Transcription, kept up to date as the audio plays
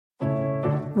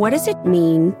What does it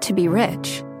mean to be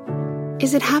rich?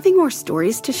 Is it having more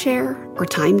stories to share or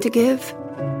time to give?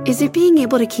 Is it being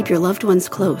able to keep your loved ones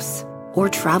close or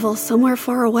travel somewhere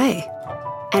far away?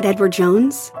 At Edward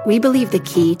Jones, we believe the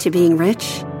key to being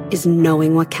rich is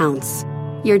knowing what counts.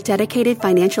 Your dedicated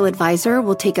financial advisor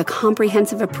will take a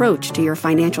comprehensive approach to your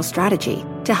financial strategy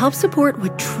to help support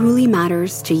what truly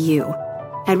matters to you.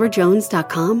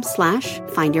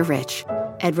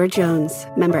 EdwardJones.com/findyourrich. Edward Jones,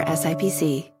 member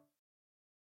SIPC.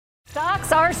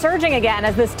 Stocks are surging again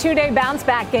as this two-day bounce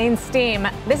back gains steam.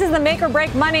 This is the make or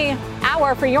break money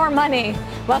hour for your money.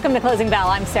 Welcome to Closing Bell.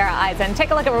 I'm Sarah Eisen.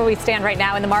 Take a look at where we stand right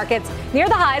now in the markets. Near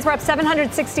the highs, we're up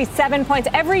 767 points.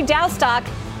 Every Dow stock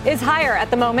is higher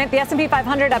at the moment. The S&P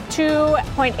 500 up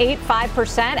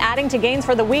 2.85%, adding to gains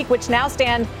for the week, which now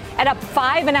stand at up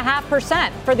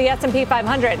 5.5% for the S&P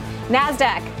 500.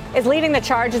 NASDAQ is leading the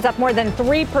charge. It's up more than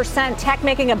 3%. Tech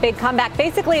making a big comeback.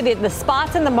 Basically, the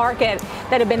spots in the market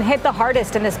that have been hit the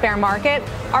hardest in this bear market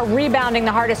are rebounding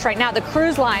the hardest right now. The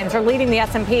cruise lines are leading the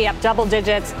S&P up double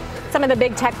digits. Some of the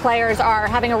big tech players are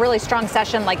having a really strong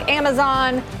session, like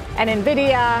Amazon and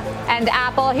Nvidia and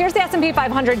Apple. Here's the S&P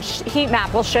 500 heat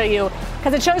map we'll show you,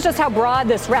 because it shows just how broad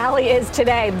this rally is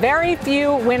today. Very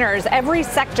few winners. Every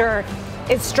sector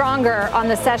is stronger on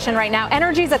the session right now.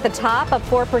 Energy's at the top, up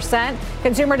 4%.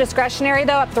 Consumer discretionary,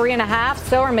 though, up 3.5%.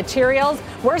 So are materials.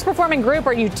 Worst performing group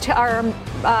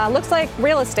looks like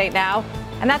real estate now,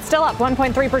 and that's still up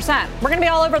 1.3%. We're going to be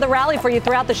all over the rally for you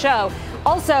throughout the show.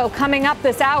 Also, coming up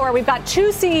this hour, we've got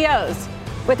two CEOs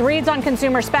with reads on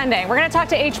consumer spending. We're going to talk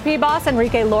to HP boss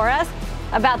Enrique Lores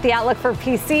about the outlook for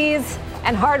PCs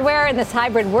and hardware in this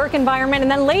hybrid work environment.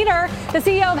 And then later, the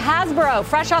CEO of Hasbro,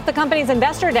 fresh off the company's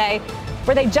investor day,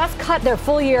 where they just cut their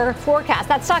full year forecast.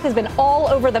 That stock has been all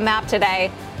over the map today.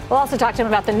 We'll also talk to him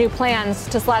about the new plans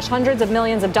to slash hundreds of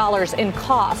millions of dollars in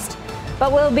cost.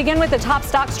 But we'll begin with the top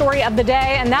stock story of the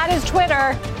day, and that is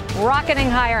Twitter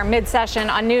rocketing higher mid-session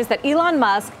on news that Elon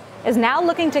Musk is now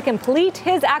looking to complete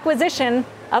his acquisition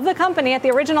of the company at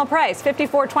the original price,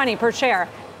 $54.20 per share.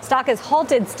 Stock is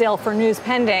halted still for news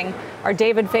pending. Our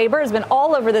David Faber has been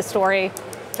all over this story.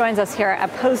 Joins us here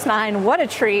at Post 9. What a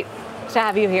treat to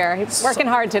have you here. He's working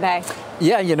hard today.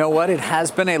 Yeah, you know what? It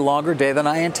has been a longer day than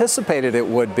I anticipated it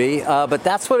would be. But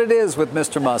that's what it is with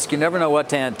Mr. Musk. You never know what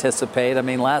to anticipate. I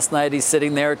mean, last night he's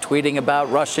sitting there tweeting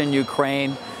about Russia and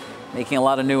Ukraine, making a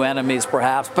lot of new enemies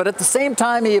perhaps. But at the same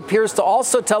time, he appears to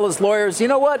also tell his lawyers, you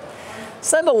know what?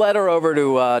 Send a letter over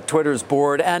to Twitter's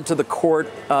board and to the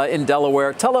court in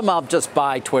Delaware. Tell them I'll just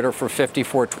buy Twitter for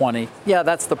 $54.20. Yeah,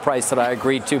 that's the price that I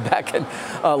agreed to back in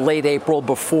late April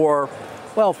before,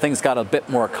 well, things got a bit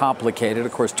more complicated.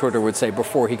 Of course, Twitter would say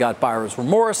before he got buyer's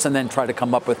remorse and then try to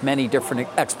come up with many different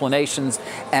explanations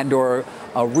and or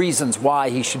reasons why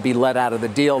he should be let out of the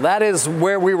deal. That is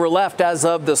where we were left as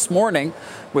of this morning,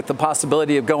 with the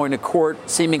possibility of going to court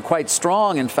seeming quite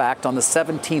strong, in fact, on the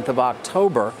 17th of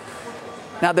October.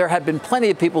 Now, there had been plenty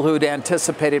of people who had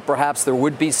anticipated perhaps there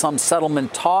would be some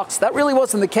settlement talks. That really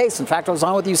wasn't the case. In fact, I was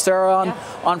on with you, Sarah,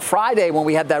 on Friday when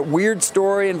we had that weird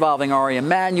story involving Ari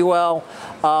Emanuel.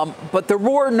 But there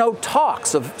were no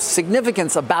talks of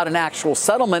significance about an actual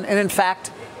settlement. And in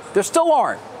fact, there still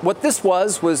aren't. What this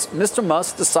was Mr.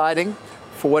 Musk deciding,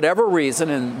 for whatever reason,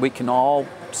 and we can all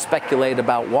speculate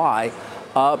about why,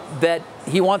 that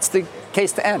he wants the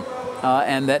case to end.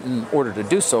 And that in order to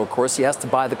do so, of course, he has to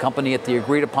buy the company at the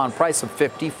agreed upon price of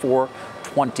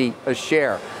 $54.20 a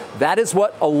share. That is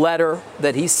what a letter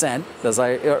that he sent, as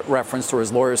I referenced, or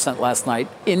his lawyer sent last night,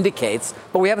 indicates.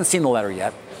 But we haven't seen the letter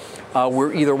yet.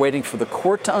 We're either waiting for the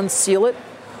court to unseal it,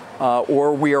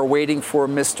 or we are waiting for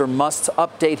Mr. Musk to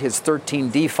update his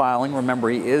 13D filing. Remember,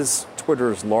 he is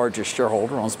Twitter's largest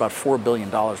shareholder, owns about $4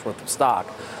 billion worth of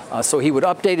stock. So he would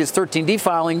update his 13D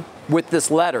filing with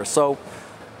this letter. So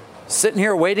sitting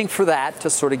here waiting for that to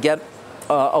sort of get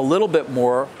a little bit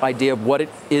more idea of what it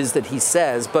is that he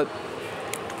says. But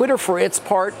Twitter, for its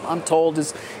part, I'm told,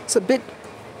 is a bit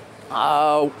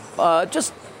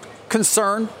just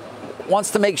concerned,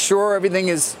 wants to make sure everything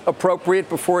is appropriate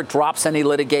before it drops any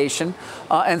litigation.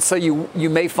 And so you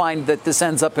may find that this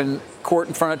ends up in court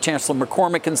in front of Chancellor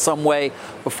McCormick in some way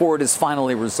before it is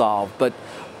finally resolved. But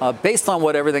based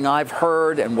on everything I've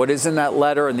heard and what is in that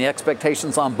letter and the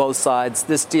expectations on both sides,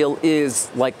 this deal is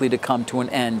likely to come to an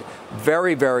end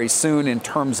very, very soon in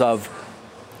terms of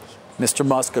Mr.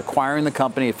 Musk acquiring the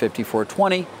company at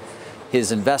 $54.20,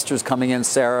 his investors coming in,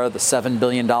 Sarah, the $7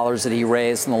 billion that he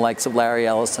raised and the likes of Larry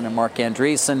Ellison and Mark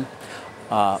Andreessen,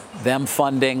 them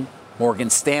funding, Morgan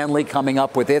Stanley coming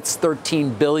up with its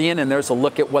 $13 billion, and there's a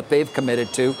look at what they've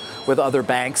committed to with other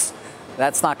banks.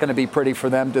 That's not going to be pretty for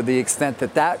them to the extent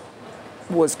that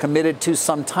was committed to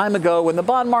some time ago when the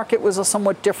bond market was a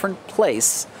somewhat different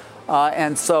place.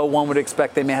 And so one would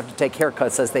expect they may have to take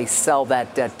haircuts as they sell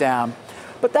that debt down.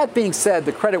 But that being said,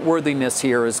 the credit worthiness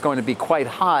here is going to be quite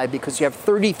high because you have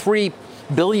 $33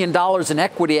 billion in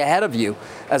equity ahead of you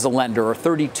as a lender, or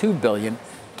 $32 billion,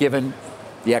 given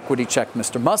the equity check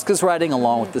Mr. Musk is writing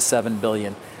along with the $7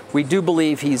 billion. We do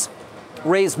believe he's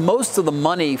raised most of the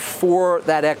money for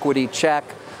that equity check,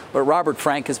 but Robert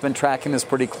Frank has been tracking this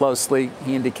pretty closely.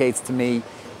 He indicates to me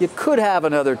you could have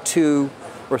another $2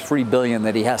 or $3 billion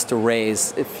that he has to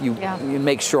raise if you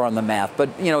make sure on the math.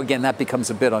 But, again, that becomes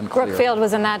a bit unclear. Brookfield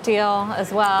was in that deal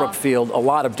as well. Brookfield, a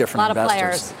lot of different investors. A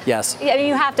lot of players. Yes. Yeah,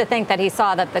 you have to think that he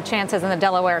saw that the chances in the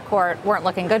Delaware court weren't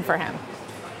looking good for him.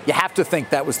 You have to think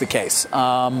that was the case.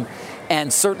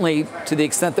 And certainly, to the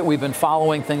extent that we've been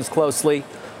following things closely,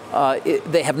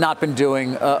 they have not been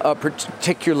doing a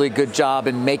particularly good job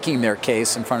in making their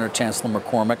case in front of Chancellor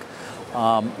McCormick.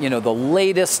 The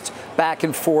latest back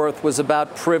and forth was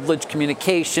about privileged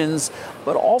communications,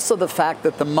 but also the fact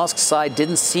that the Musk side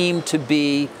didn't seem to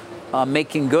be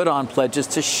making good on pledges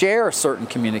to share certain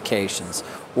communications,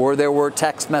 or there were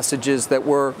text messages that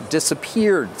were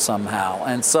disappeared somehow.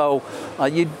 And so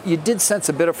you did sense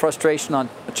a bit of frustration on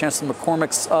Chancellor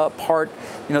McCormick's part.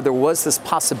 There was this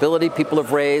possibility people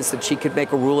have raised that she could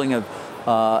make a ruling of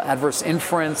adverse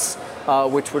inference,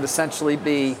 which would essentially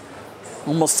be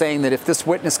almost saying that if this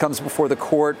witness comes before the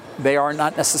court, they are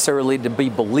not necessarily to be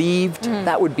believed.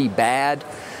 That would be bad.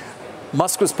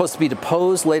 Musk was supposed to be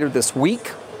deposed later this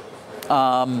week.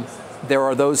 There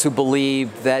are those who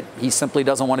believe that he simply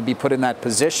doesn't want to be put in that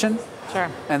position. Sure.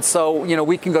 And so,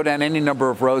 we can go down any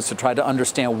number of roads to try to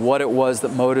understand what it was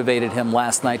that motivated him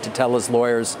last night to tell his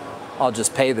lawyers, I'll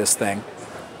just pay this thing.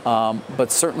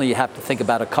 But certainly you have to think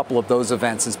about a couple of those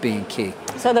events as being key.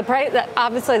 So the price,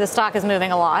 obviously the stock is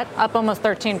moving a lot, up almost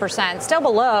 13%, still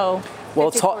below.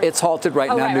 Well, it's halted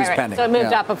right now, news pending. So it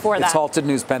moved up before that. It's halted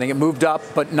news pending. It moved up,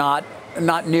 but not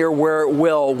near where it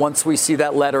will once we see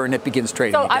that letter and it begins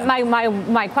trading again.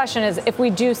 My question is, if we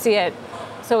do see it,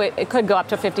 so it could go up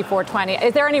to 54.20.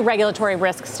 Is there any regulatory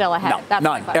risk still ahead? No,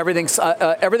 none.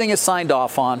 Everything is signed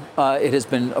off on. It has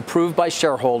been approved by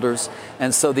shareholders.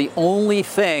 And so the only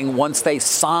thing, once they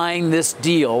sign this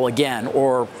deal again,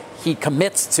 or he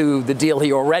commits to the deal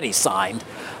he already signed,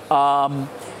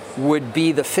 would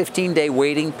be the 15-day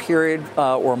waiting period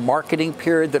or marketing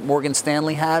period that Morgan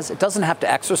Stanley has. It doesn't have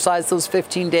to exercise those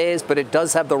 15 days, but it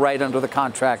does have the right under the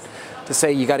contract to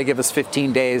say you got to give us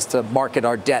 15 days to market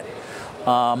our debt.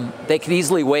 They could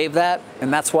easily waive that,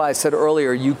 and that's why I said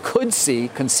earlier you could see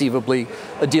conceivably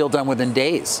a deal done within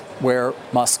days where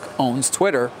Musk owns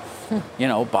Twitter,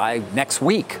 by next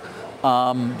week,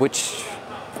 which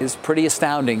is pretty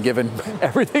astounding given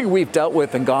everything we've dealt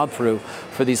with and gone through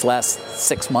for these last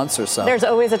 6 months or so. There's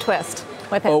always a twist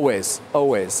with him.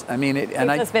 Always. I mean,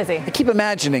 busy. I keep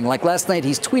imagining, like last night,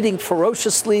 he's tweeting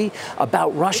ferociously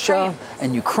about Russia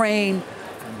and Ukraine,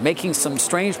 making some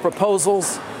strange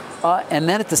proposals. And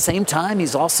then at the same time,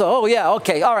 he's also, all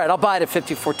right, I'll buy it at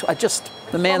 54. The man's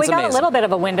amazing. We got a little bit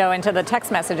of a window into the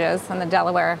text messages in the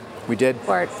Delaware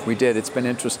court. We did. It's been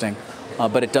interesting.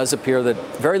 But it does appear that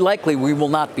very likely we will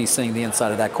not be seeing the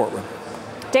inside of that courtroom.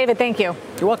 David, thank you.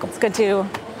 You're welcome. It's good to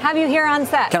have you here on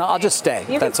set. I'll just stay.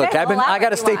 That's okay. I got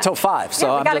to stay till 5.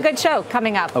 So we got a good show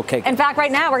coming up. Okay. In fact,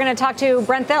 right now we're going to talk to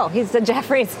Brent Thill. He's the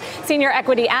Jefferies senior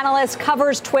equity analyst,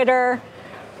 covers Twitter.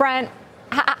 Brent,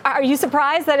 are you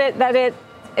surprised that it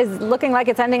is looking like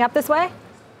it's ending up this way?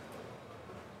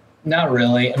 Not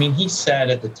really. I mean, he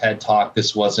said at the TED Talk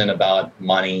this wasn't about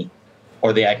money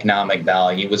or the economic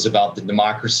value. It was about the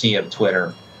democracy of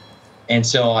Twitter. And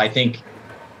so I think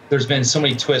there's been so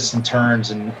many twists and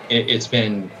turns, and it's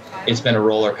been a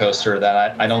roller coaster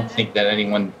that I don't think that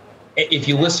anyone, if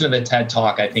you listen to the TED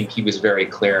Talk, I think he was very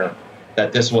clear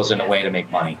that this wasn't a way to make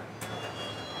money.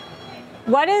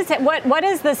 What is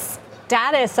the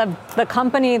status of the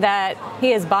company that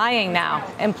he is buying now?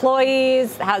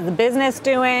 Employees, how's the business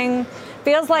doing?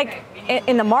 Feels like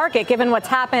in the market, given what's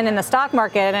happened in the stock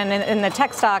market and in the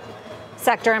tech stock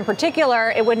sector in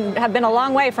particular, it would have been a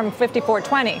long way from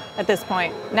 54.20 at this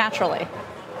point, naturally.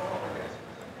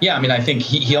 Yeah, I mean, I think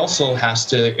he also has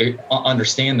to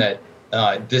understand that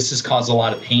this has caused a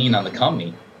lot of pain on the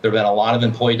company. There have been a lot of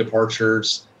employee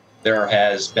departures. There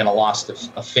has been a loss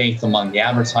of faith among the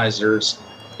advertisers.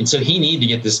 And so he needed to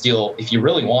get this deal. If you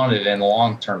really wanted it in the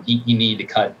long term, he needed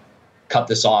to cut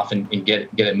this off and get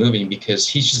it moving, because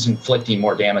he's just inflicting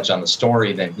more damage on the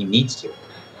story than he needs to.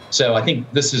 So I think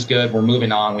this is good. We're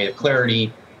moving on. We have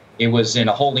clarity. It was in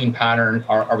a holding pattern.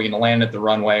 Are we going to land at the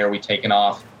runway? Are we taking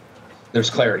off? There's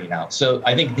clarity now. So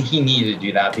I think he needed to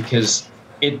do that, because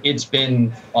it's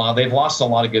been, they've lost a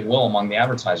lot of goodwill among the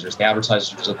advertisers. The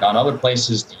advertisers have gone other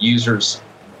places. The users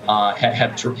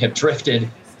have drifted.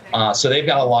 So they've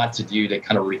got a lot to do to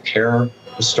kind of repair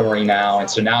the story now. And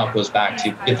so now it goes back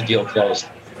to get the deal closed.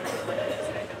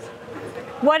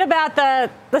 What about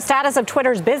the status of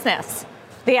Twitter's business?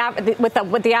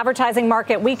 With the advertising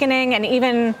market weakening and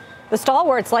even the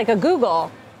stalwarts like a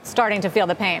Google starting to feel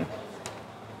the pain?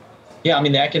 Yeah, I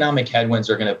mean, the economic headwinds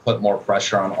are going to put more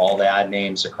pressure on all the ad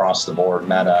names across the board,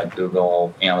 Meta,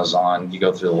 Google, Amazon, you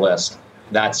go through the list.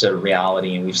 That's a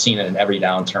reality, and we've seen it in every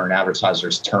downturn.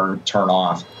 Advertisers turn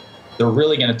off. They're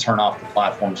really going to turn off the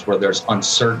platforms where there's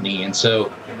uncertainty. And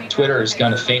so Twitter is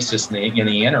going to face this in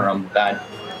the interim, that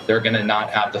they're going to not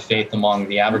have the faith among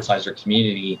the advertiser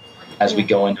community as we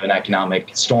go into an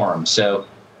economic storm. So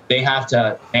they have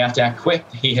to act quick.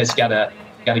 He has got to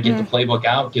get the playbook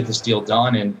out, get this deal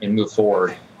done, and move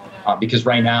forward. Because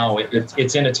right now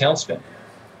it's in a tailspin.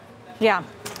 Yeah.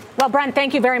 Well, Brent,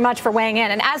 thank you very much for weighing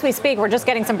in. And as we speak, we're just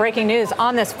getting some breaking news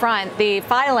on this front. The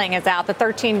filing is out, the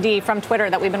 13D from Twitter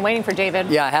that we've been waiting for, David.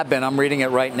 Yeah, I have been. I'm reading it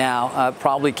right now.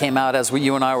 Probably came out as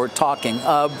you and I were talking.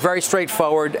 Very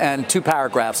straightforward, and 2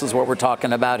 paragraphs is what we're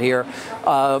talking about here.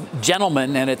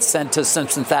 Gentlemen, and it's sent to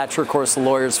Simpson Thacher, of course, the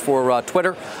lawyers for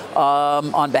Twitter,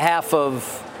 on behalf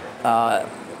of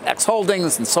X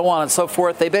Holdings and so on and so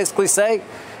forth. They basically say,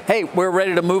 hey, we're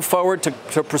ready to move forward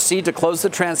to proceed to close the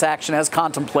transaction as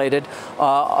contemplated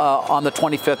on the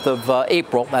 25th of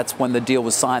April. That's when the deal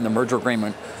was signed, the merger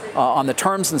agreement, on the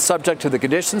terms and subject to the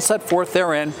conditions set forth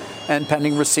therein and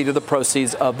pending receipt of the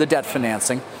proceeds of the debt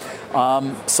financing.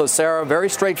 So, Sarah, very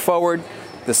straightforward.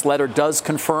 This letter does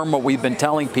confirm what we've been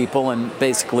telling people, and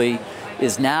basically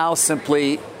is now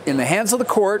simply in the hands of the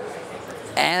court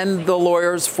and the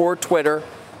lawyers for Twitter,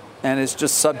 and is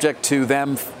just subject to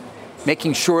them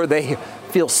making sure they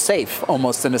feel safe,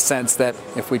 almost in a sense that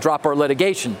if we drop our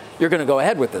litigation, you're going to go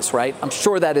ahead with this, right? I'm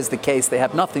sure that is the case. They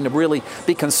have nothing to really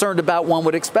be concerned about, one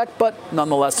would expect, but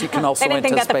nonetheless, you can also anticipate. They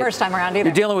didn't think that the first time around either.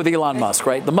 You're dealing with Elon Musk,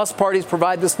 right? The Musk parties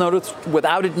provide this notice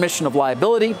without admission of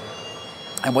liability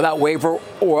and without waiver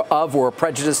or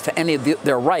prejudice to any of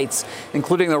their rights,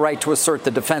 including the right to assert the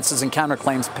defenses and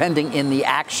counterclaims pending in the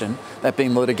action, that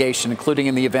being litigation, including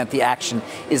in the event the action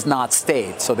is not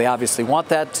stayed. So they obviously want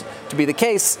that to be the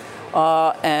case,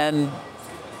 and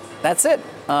that's it.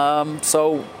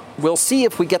 So we'll see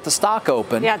if we get the stock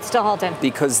open. Yeah, it's still halted.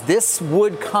 Because this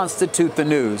would constitute the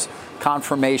news,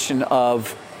 confirmation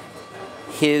of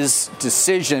his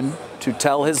decision to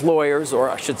tell his lawyers, or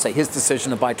I should say his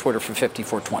decision to buy Twitter for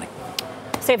 $54.20.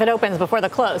 See if it opens before the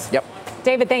close. Yep.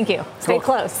 David, thank you. Stay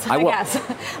close, I guess.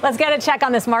 Let's get a check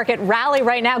on this market rally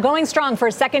right now. Going strong for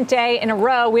a second day in a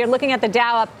row. We are looking at the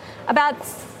Dow up about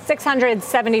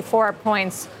 674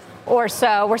 points or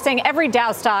so. We're seeing every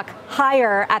Dow stock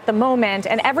higher at the moment,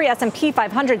 and every S&P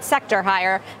 500 sector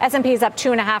higher. S&P is up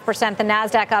 2.5%. The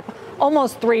NASDAQ up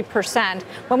almost 3%.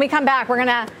 When we come back, we're going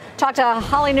to talk to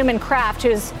Holly Newman-Kraft,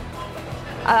 who's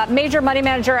major money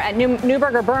manager at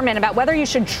Neuberger Berman, about whether you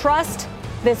should trust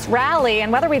this rally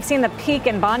and whether we've seen the peak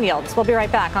in bond yields. We'll be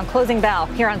right back on Closing Bell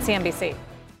here on CNBC.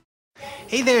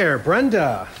 Hey there,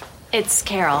 Brenda. It's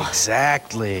Carol.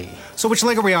 Exactly. So which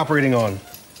leg are we operating on?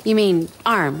 You mean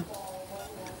arm?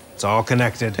 It's all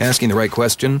connected. Asking the right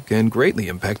question can greatly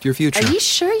impact your future. Are you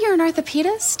sure you're an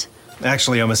orthopedist?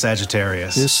 Actually, I'm a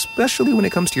Sagittarius. Especially when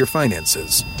it comes to your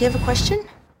finances. Do you have a question?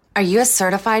 Are you a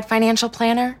certified financial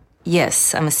planner?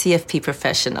 Yes, I'm a CFP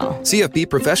professional. CFP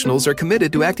professionals are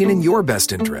committed to acting in your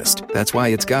best interest. That's why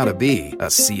it's gotta be a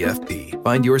CFP.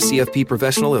 Find your CFP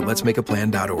professional at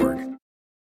letsmakeaplan.org.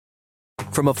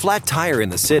 From a flat tire in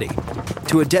the city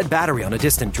to a dead battery on a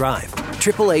distant drive,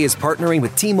 AAA is partnering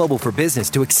with T-Mobile for Business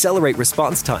to accelerate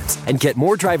response times and get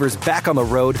more drivers back on the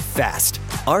road fast.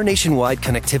 Our nationwide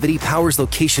connectivity powers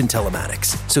location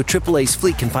telematics, so AAA's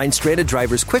fleet can find stranded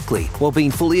drivers quickly while being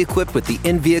fully equipped with the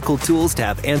in-vehicle tools to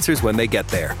have answers when they get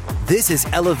there. This is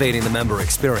elevating the member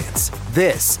experience.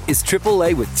 This is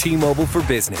AAA with T-Mobile for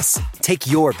Business. Take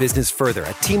your business further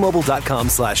at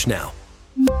T-Mobile.com/now.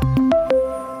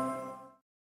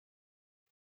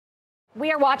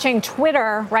 We are watching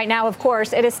Twitter right now, of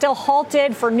course. It is still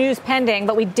halted for news pending,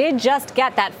 but we did just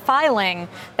get that filing,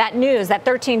 that news, that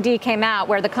 13D came out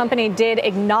where the company did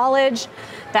acknowledge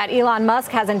that Elon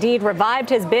Musk has indeed revived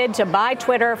his bid to buy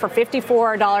Twitter for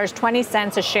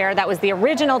 $54.20 a share. That was the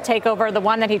original takeover, the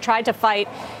one that he tried to fight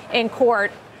in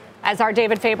court. As our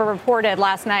David Faber reported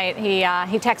last night, he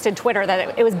texted Twitter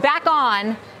that it was back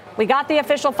on We got the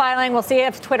official filing. We'll see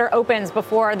if Twitter opens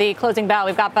before the closing bell.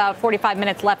 We've got about 45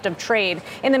 minutes left of trade.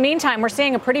 In the meantime, we're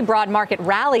seeing a pretty broad market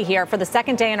rally here for the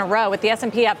second day in a row, with the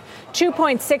S&P up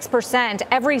 2.6%.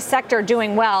 Every sector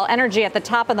doing well. Energy at the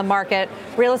top of the market,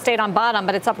 real estate on bottom,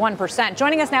 but it's up 1%.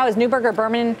 Joining us now is Neuberger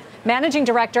Berman Managing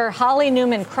Director Holly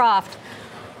Newman-Croft.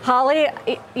 Holly,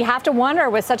 you have to wonder,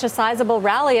 with such a sizable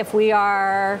rally, if we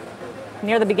are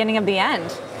near the beginning of the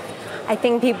end. I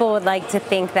think people would like to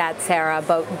think that, Sarah,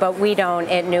 but we don't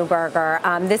at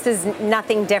Neuberger. This is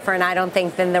nothing different, I don't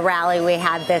think, than the rally we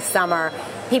had this summer.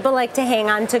 People like to hang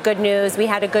on to good news. We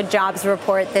had a good jobs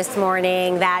report this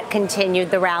morning that continued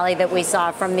the rally that we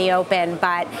saw from the open,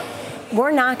 but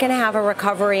we're not going to have a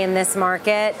recovery in this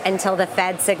market until the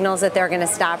Fed signals that they're going to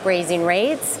stop raising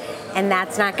rates. And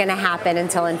that's not going to happen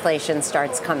until inflation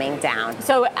starts coming down.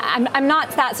 So I'm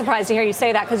not that surprised to hear you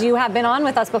say that, because you have been on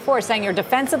with us before saying you're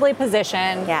defensively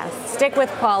positioned. Yes. Stick with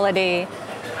quality.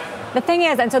 The thing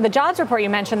is, and so the jobs report you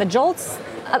mentioned, the JOLTS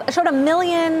showed 1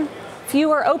 million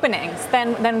fewer openings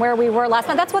than where we were last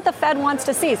month. That's what the Fed wants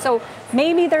to see. So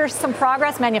maybe there's some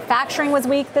progress. Manufacturing was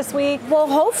weak this week. Well,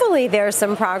 hopefully there's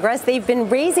some progress. They've been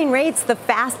raising rates the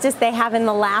fastest they have in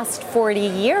the last 40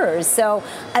 years. So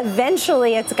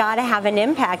eventually it's got to have an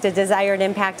impact, a desired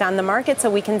impact on the market, so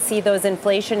we can see those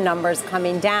inflation numbers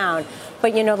coming down.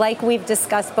 But, like we've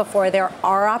discussed before, there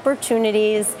are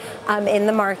opportunities in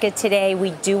the market today.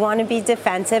 We do want to be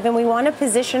defensive, and we want to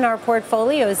position our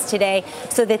portfolios today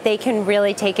so that they can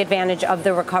really take advantage of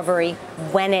the recovery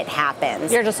when it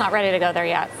happens. You're just not ready to go there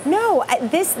yet. No,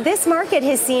 this market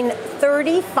has seen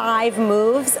 35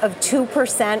 moves of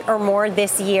 2% or more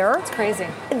this year. That's crazy.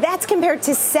 That's compared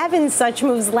to 7 such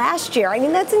moves last year. I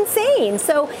mean, that's insane.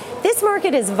 So this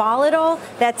market is volatile.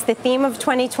 That's the theme of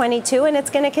 2022, and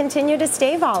it's going to continue to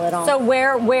stay volatile. So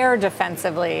where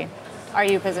defensively are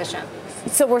you positioned?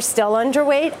 So we're still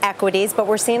underweight equities, but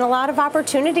we're seeing a lot of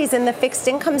opportunities in the fixed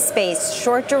income space.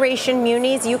 Short duration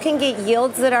munis, you can get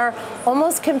yields that are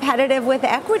almost competitive with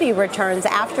equity returns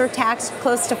after tax,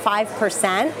 close to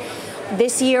 5%.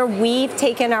 This year, we've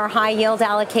taken our high yield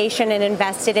allocation and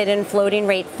invested it in floating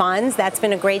rate funds. That's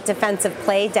been a great defensive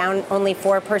play, down only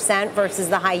 4% versus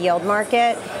the high yield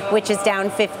market, which is down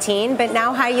 15%. But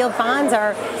now high yield bonds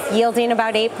are yielding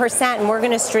about 8%, and we're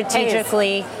going to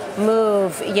strategically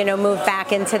move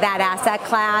back into that asset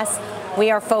class. We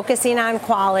are focusing on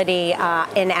quality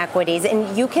in equities,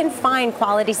 and you can find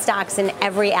quality stocks in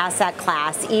every asset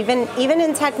class, even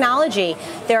in technology.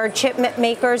 There are chip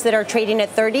makers that are trading at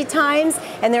 30 times,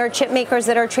 and there are chip makers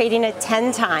that are trading at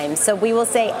 10 times. So we will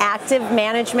say active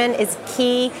management is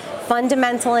key,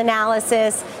 fundamental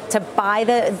analysis to buy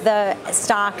the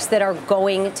stocks that are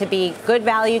going to be good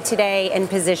value today and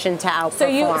positioned to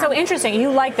outperform. So interesting.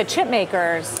 You like the chip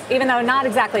makers, even though not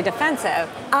exactly defensive.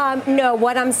 No,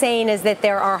 what I'm saying is that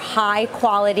there are high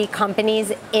quality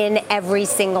companies in every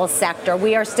single sector.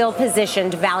 We are still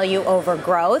positioned value over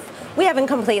growth. We haven't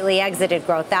completely exited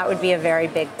growth. That would be a very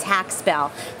big tax bill.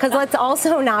 Because let's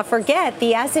also not forget,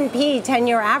 the S&P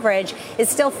 10-year average is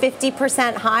still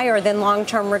 50% higher than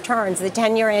long-term returns. The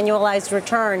 10-year annualized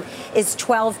return is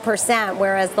 12%,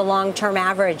 whereas the long-term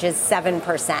average is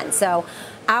 7%. So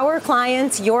our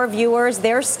clients, your viewers,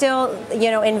 they're still,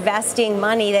 investing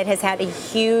money that has had a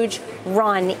huge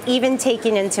run, even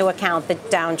taking into account the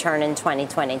downturn in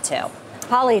 2022.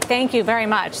 Holly, thank you very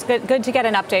much. Good to get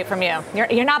an update from you.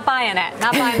 You're not buying it,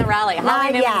 not buying the rally.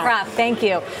 Holly Newman-Croft, thank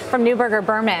you, from Neuberger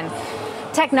Berman.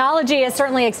 Technology is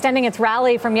certainly extending its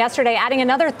rally from yesterday, adding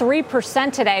another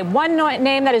 3% today. One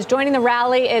name that is joining the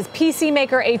rally is PC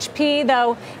maker HP,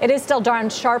 though it is still down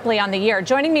sharply on the year.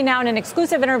 Joining me now in an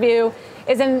exclusive interview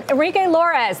is Enrique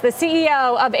Lores, the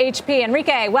CEO of HP.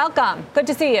 Enrique, welcome. Good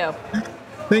to see you.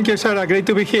 Thank you, Sarah. Great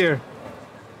to be here.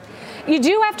 You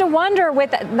do have to wonder, with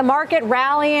the market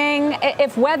rallying,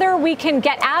 if whether we can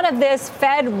get out of this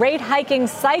Fed rate hiking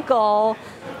cycle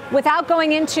without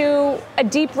going into a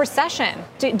deep recession.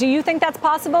 Do you think that's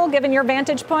possible, given your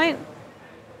vantage point?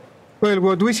 Well,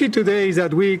 what we see today is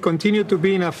that we continue to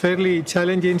be in a fairly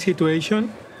challenging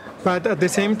situation, but at the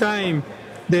same time,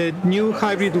 the new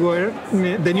hybrid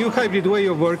way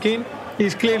of working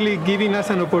is clearly giving us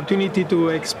an opportunity to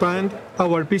expand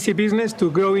our PC business,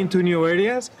 to grow into new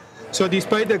areas. So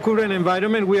despite the current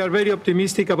environment, we are very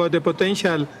optimistic about the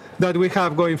potential that we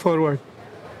have going forward.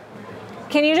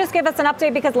 Can you just give us an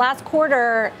update? Because last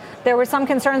quarter, there were some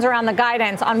concerns around the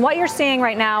guidance on what you're seeing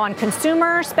right now on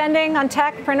consumer spending on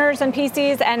tech, printers and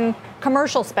PCs, and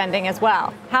commercial spending as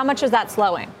well. How much is that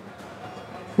slowing?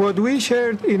 What we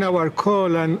shared in our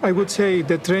call, and I would say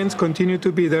the trends continue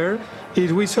to be there,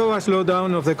 is we saw a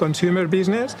slowdown of the consumer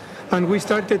business, and we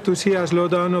started to see a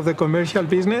slowdown of the commercial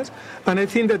business. And I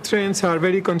think the trends are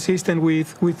very consistent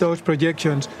with those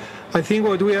projections. I think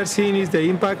what we are seeing is the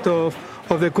impact of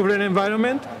the current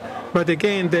environment. But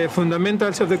again, the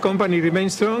fundamentals of the company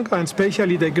remain strong, and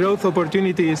especially the growth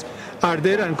opportunities are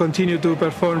there and continue to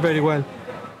perform very well.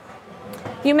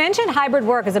 You mentioned hybrid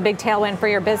work as a big tailwind for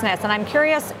your business, and I'm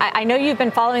curious, I know you've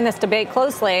been following this debate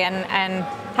closely and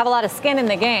have a lot of skin in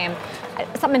the game.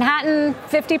 So Manhattan,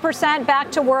 50%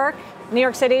 back to work, New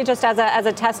York City, just as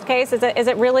a test case. Is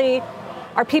it really,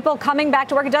 are people coming back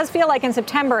to work? It does feel like in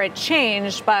September it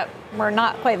changed, but we're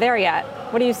not quite there yet.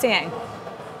 What are you seeing?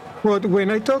 Well, when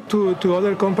I talk to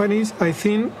other companies, I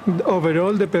think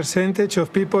overall the percentage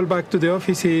of people back to the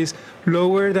office is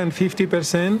lower than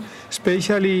 50%,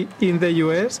 especially in the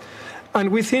US. And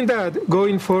we think that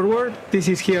going forward, this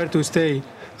is here to stay.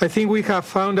 I think we have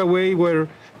found a way where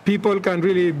people can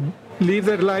really live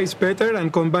their lives better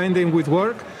and combine them with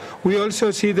work. We also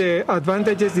see the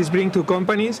advantages this brings to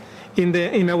companies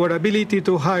in our ability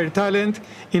to hire talent,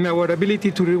 in our ability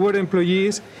to reward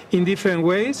employees in different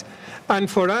ways. And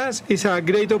for us, it's a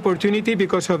great opportunity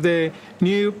because of the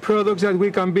new products that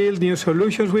we can build, new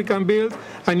solutions we can build,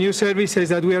 and new services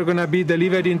that we are going to be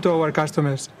delivering to our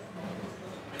customers.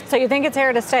 So you think it's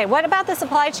here to stay. What about the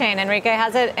supply chain, Enrique?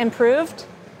 Has it improved?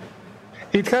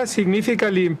 It has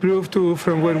significantly improved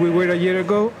from where we were a year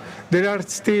ago. There are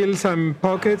still some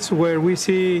pockets where we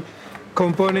see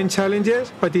component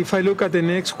challenges, but if I look at the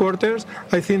next quarters,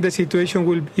 I think the situation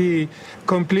will be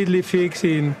completely fixed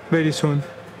very soon.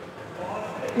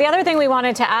 The other thing we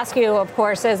wanted to ask you, of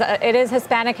course, is it is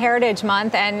Hispanic Heritage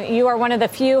Month, and you are one of the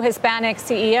few Hispanic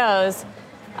CEOs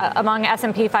among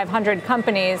S&P 500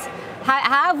 companies.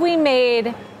 Have we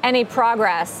made any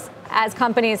progress as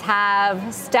companies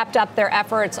have stepped up their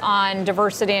efforts on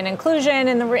diversity and inclusion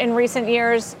in recent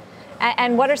years?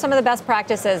 And what are some of the best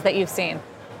practices that you've seen?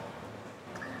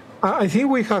 I think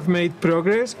we have made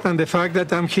progress, and the fact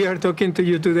that I'm here talking to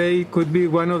you today could be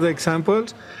one of the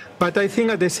examples. But I think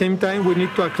at the same time, we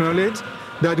need to acknowledge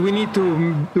that we need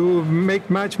to make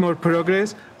much more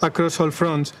progress across all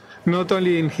fronts, not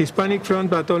only in Hispanic front,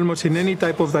 but almost in any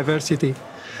type of diversity.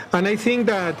 And I think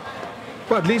that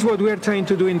at least what we are trying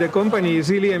to do in the company is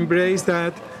really embrace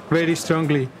that very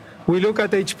strongly. We look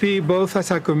at HP both as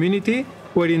a community,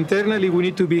 where internally we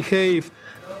need to behave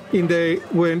in the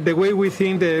way we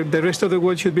think the rest of the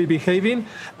world should be behaving,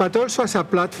 but also as a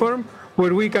platform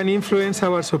where we can influence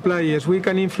our suppliers, we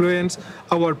can influence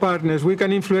our partners, we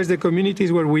can influence the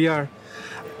communities where we are.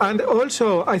 And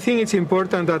also, I think it's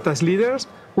important that as leaders,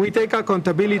 we take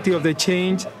accountability of the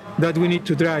change that we need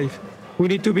to drive. We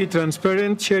need to be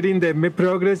transparent, sharing the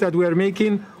progress that we are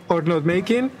making or not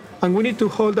making, and we need to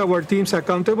hold our teams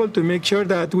accountable to make sure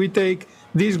that we take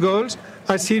these goals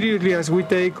as seriously as we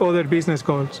take other business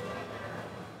goals.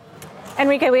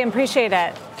 Enrique, we appreciate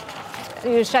it.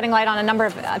 You're shedding light on a number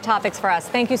of topics for us.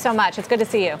 Thank you so much. It's good to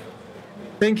see you.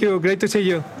 Thank you. Great to see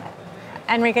you.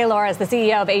 Enrique Lores, the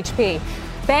CEO of HP.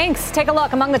 Banks, take a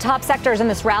look among the top sectors in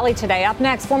this rally today. Up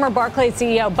next, former Barclays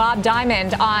CEO Bob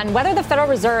Diamond on whether the Federal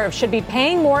Reserve should be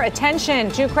paying more attention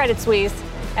to Credit Suisse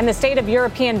and the state of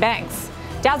European banks.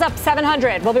 Dow's up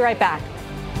 700. We'll be right back.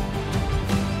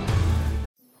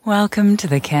 Welcome to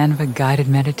the Canva guided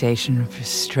meditation for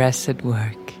stress at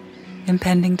work.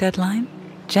 Impending deadline?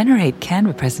 Generate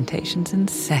Canva presentations in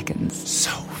seconds.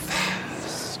 So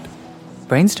fast.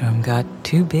 Brainstorm got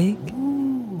too big?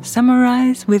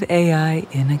 Summarize with AI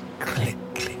in a click.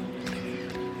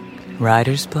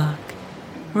 Writer's block?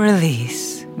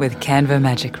 Release with Canva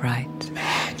Magic Write.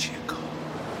 Magical.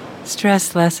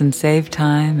 Stress less and save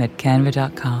time at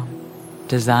canva.com.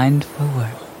 Designed for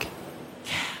work.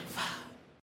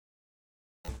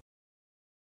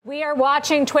 We are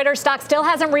watching Twitter. Stock still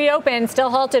hasn't reopened, still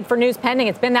halted for news pending.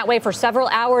 It's been that way for several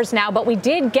hours now, but we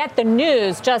did get the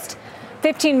news just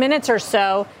 15 minutes or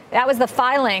so. That was the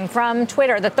filing from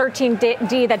Twitter, the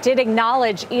 13D that did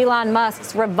acknowledge Elon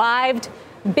Musk's revived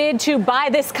bid to buy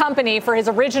this company for his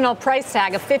original price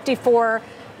tag of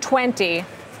 $54.20.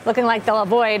 Looking like they'll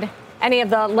avoid any of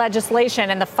the legislation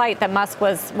and the fight that Musk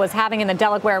was having in the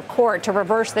Delaware court to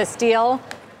reverse this deal.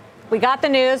 We got the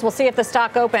news. We'll see if the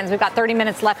stock opens. We've got 30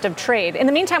 minutes left of trade. In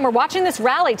the meantime, we're watching this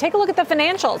rally. Take a look at the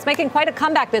financials, making quite a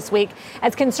comeback this week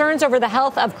as concerns over the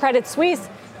health of Credit Suisse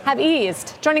have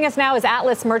eased. Joining us now is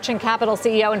Atlas Merchant Capital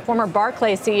CEO and former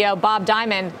Barclays CEO Bob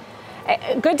Diamond.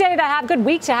 Good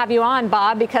week to have you on,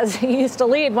 Bob, because you used to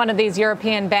lead one of these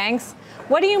European banks.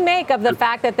 What do you make of the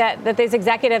fact that these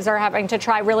executives are having to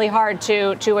try really hard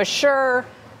to assure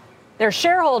their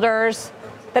shareholders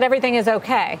that everything is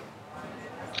okay?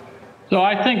 So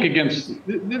I think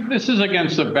this is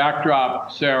against the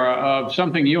backdrop, Sarah, of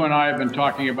something you and I have been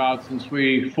talking about since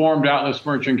we formed Atlas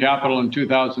Merchant Capital in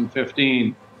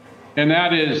 2015. And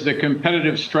that is the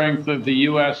competitive strength of the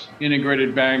U.S.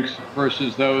 integrated banks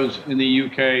versus those in the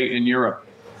UK and Europe.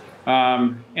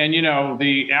 And,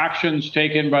 the actions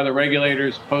taken by the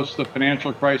regulators post the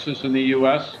financial crisis in the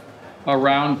U.S.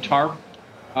 around TARP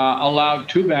allowed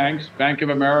two banks, Bank of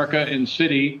America and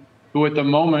Citi, who at the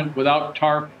moment, without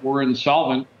TARP, were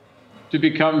insolvent, to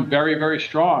become very, very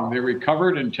strong. They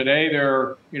recovered, and today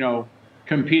they're,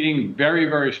 competing very,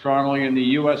 very strongly in the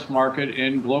U.S. market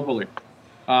and globally.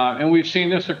 And we've seen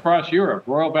this across Europe.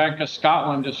 Royal Bank of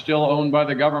Scotland is still owned by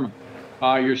the government.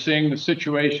 You're seeing the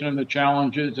situation and the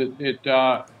challenges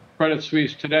at Credit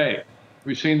Suisse today.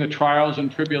 We've seen the trials and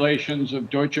tribulations of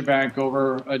Deutsche Bank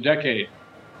over a decade.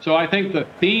 So I think the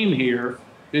theme here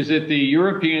is that the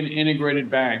European integrated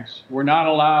banks were not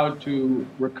allowed to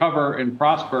recover and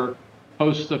prosper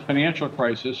post the financial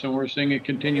crisis, and we're seeing a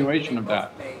continuation of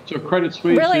that. So Credit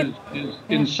Suisse is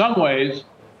in some ways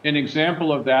an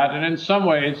example of that, and in some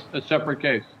ways a separate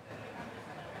case.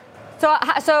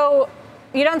 So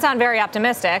you don't sound very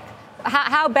optimistic.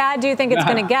 How bad do you think it's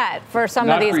going to get for some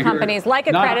of these companies, like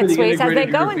a Credit Suisse, as they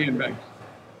go in?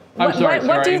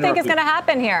 What do you think is going to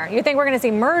happen here? You think we're going to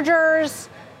see mergers?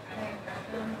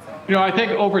 I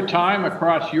think over time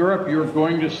across Europe, you're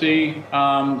going to see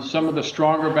some of the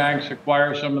stronger banks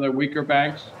acquire some of the weaker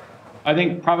banks. I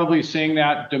think probably seeing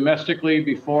that domestically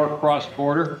before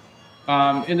cross-border.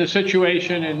 In the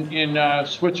situation in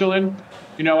Switzerland,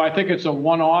 I think it's a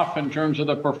one-off in terms of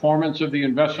the performance of the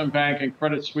investment bank and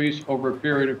Credit Suisse over a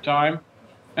period of time.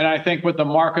 And I think what the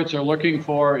markets are looking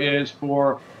for is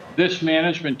for this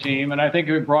management team, and I think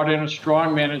we brought in a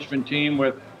strong management team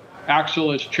with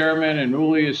Axel as chairman and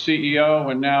Uli as CEO,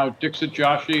 and now Dixit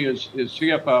Joshi as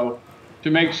CFO,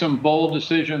 to make some bold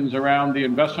decisions around the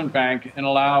investment bank and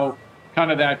allow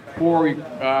kind of that core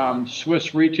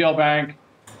Swiss retail bank,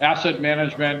 asset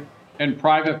management, and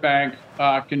private bank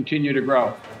continue to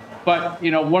grow. But,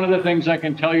 one of the things I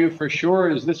can tell you for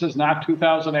sure is this is not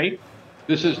 2008.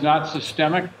 This is not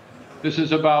systemic. This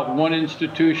is about one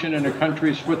institution in a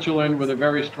country, Switzerland, with a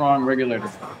very strong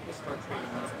regulator.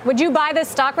 Would you buy this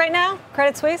stock right now,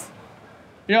 Credit Suisse?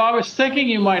 I was thinking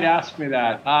you might ask me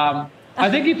that. I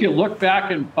think if you look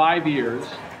back in 5 years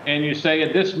and you say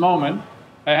at this moment,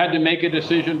 I had to make a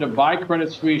decision to buy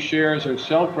Credit Suisse shares or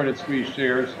sell Credit Suisse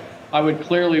shares, I would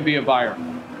clearly be a buyer.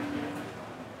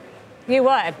 You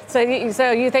would? So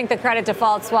you think the credit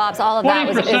default swaps, all of that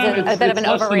is a bit of an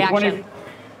overreaction?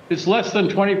 It's less than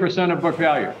 20% of book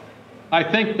value. I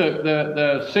think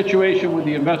the situation with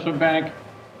the investment bank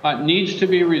needs to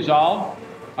be resolved.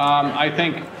 I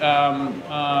think,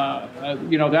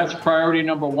 that's priority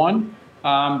number one.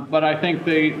 But I think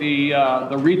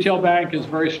the retail bank is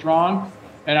very strong.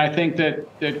 And I think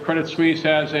that Credit Suisse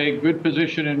has a good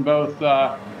position in both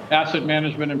asset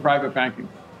management and private banking.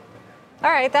 All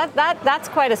right, that's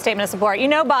quite a statement of support.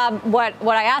 Bob, what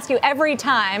I ask you every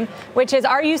time, which is,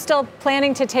 are you still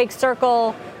planning to take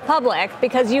Circle public?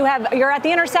 Because you're at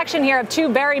the intersection here of two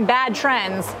very bad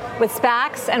trends with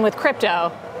SPACs and with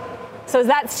crypto. So is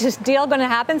that deal going to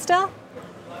happen still?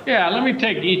 Yeah, let me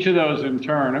take each of those in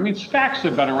turn. I mean, SPACs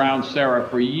have been around, Sarah,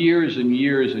 for years and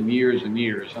years and years and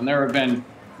years. And there have been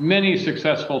many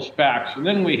successful SPACs. And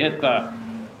then we hit the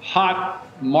hot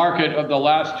market of the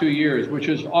last 2 years, which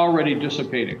is already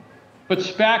dissipating. But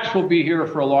SPACs will be here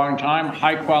for a long time,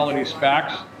 high quality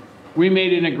SPACs. We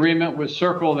made an agreement with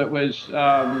Circle that was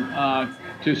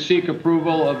to seek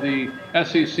approval of the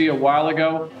SEC a while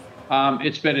ago.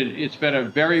 It's been a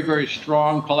very, very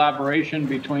strong collaboration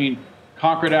between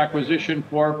Concord Acquisition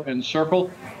Corp and Circle.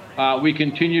 We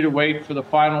continue to wait for the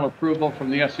final approval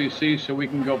from the SEC so we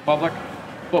can go public.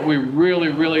 But we really,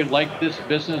 really like this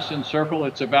business in Circle.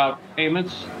 It's about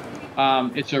payments.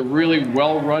 It's a really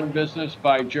well-run business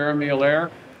by Jeremy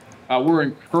Allaire. We're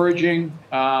encouraging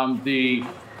the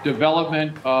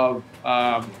development of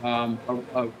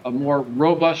a more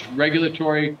robust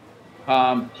regulatory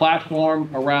platform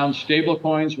around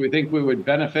stablecoins. We think we would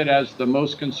benefit as the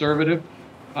most conservative.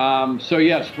 So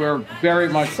yes, we're very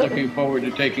much looking forward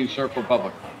to taking Circle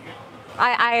public.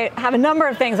 I have a number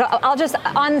of things. I'll just,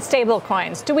 on stable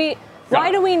coins.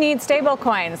 Why do we need stable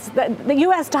coins? The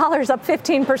US dollar's up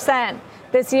 15%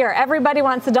 this year. Everybody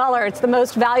wants the dollar. It's the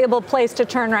most valuable place to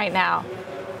turn right now.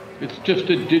 It's just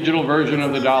a digital version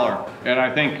of the dollar. And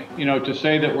I think, to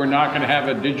say that we're not going to have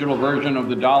a digital version of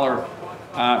the dollar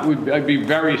I'd be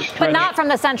very stretched. But not from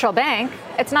the central bank.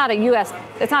 It's not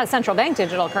a central bank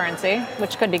digital currency,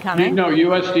 which could be coming. No,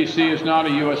 USDC is not a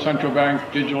U.S. central bank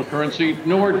digital currency,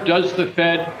 nor does the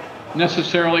Fed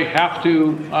necessarily have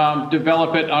to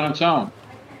develop it on its own.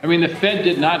 I mean, the Fed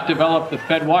did not develop the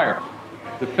Fed wire.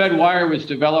 The Fed wire was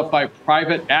developed by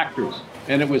private actors,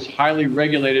 and it was highly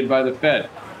regulated by the Fed.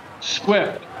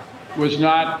 SWIFT was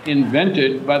not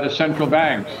invented by the central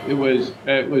banks. It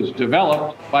was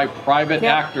developed by private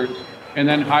actors and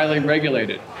then highly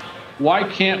regulated. Why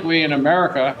can't we in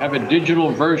America have a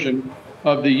digital version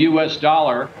of the U.S.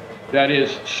 dollar that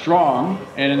is strong?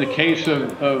 And in the case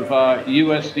of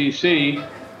USDC,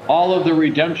 all of the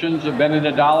redemptions have been at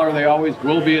 $1. They always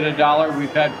will be at $1. We've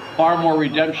had far more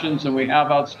redemptions than we have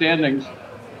outstandings.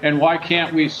 And why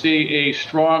can't we see a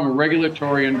strong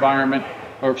regulatory environment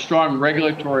or strong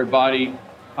regulatory body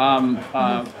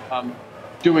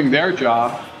doing their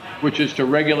job, which is to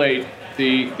regulate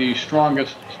the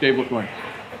strongest stablecoins?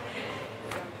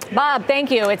 Bob, thank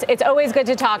you. It's always good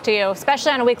to talk to you,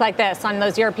 especially on a week like this on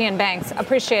those European banks.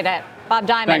 Appreciate it. Bob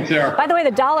Diamond. Thanks, Sarah. By the way,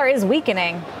 the dollar is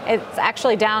weakening. It's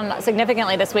actually down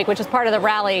significantly this week, which is part of the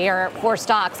rally here for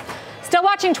stocks. Still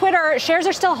watching Twitter, shares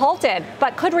are still halted,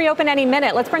 but could reopen any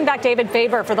minute. Let's bring back David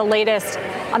Faber for the latest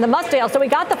on the Musk deal. So we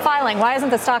got the filing. Why isn't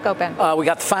the stock open? We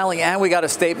got the filing and we got a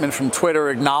statement from Twitter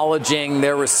acknowledging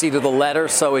their receipt of the letter.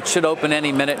 So it should open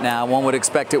any minute now. One would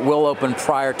expect it will open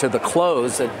prior to the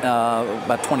close at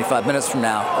about 25 minutes from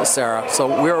now, Sarah.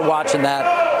 So we're watching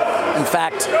that. In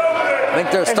fact, I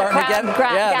think they're starting to get,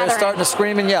 they're starting to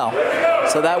scream and yell.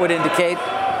 So that would indicate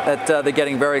that they're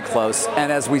getting very close.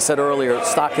 And as we said earlier,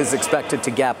 stock is expected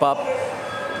to gap up.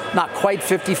 Not quite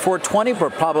 54.20,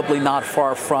 but probably not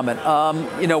far from it.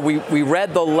 We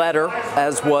read the letter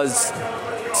as was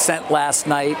sent last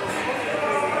night.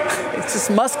 It's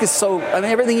just Musk is so,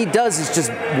 everything he does is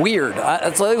just weird.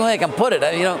 That's the only way I can put it.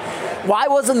 Why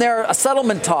wasn't there a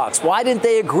settlement talks? Why didn't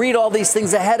they agree to all these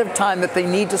things ahead of time that they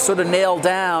need to sort of nail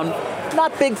down?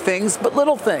 Not big things, but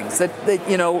little things that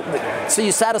so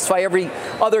you satisfy every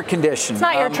other condition. It's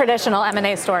not your traditional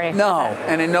M&A story. No,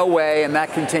 and in no way, and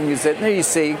that continues it. There you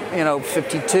see,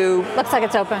 52. Looks like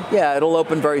it's open. Yeah, it'll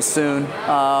open very soon.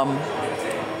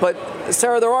 But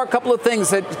Sarah, there are a couple of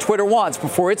things that Twitter wants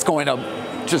before it's going to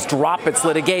just drop its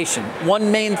litigation.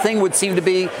 One main thing would seem to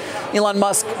be Elon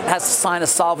Musk has to sign a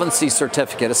solvency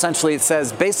certificate. Essentially, it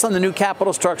says, based on the new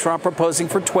capital structure I'm proposing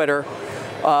for Twitter,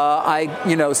 I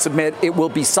submit it will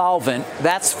be solvent.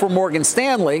 That's for Morgan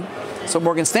Stanley. So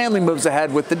Morgan Stanley moves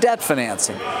ahead with the debt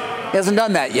financing. He hasn't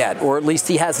done that yet, or at least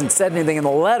he hasn't said anything in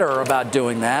the letter about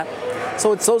doing that.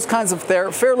 So it's those kinds of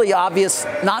fairly obvious,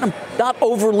 not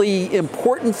overly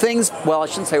important things. Well, I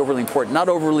shouldn't say overly important, not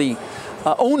overly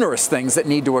onerous things that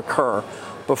need to occur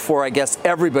before I guess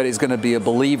everybody's going to be a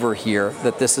believer here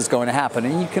that this is going to happen.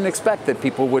 And you can expect that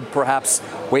people would perhaps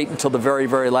wait until the very,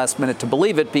 very last minute to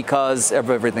believe it because of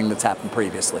everything that's happened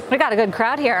previously. We got a good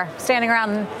crowd here standing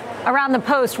around the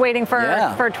post waiting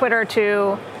for Twitter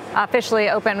to officially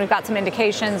open. We've got some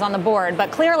indications on the board,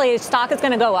 but clearly stock is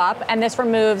going to go up, and this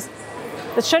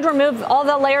should remove all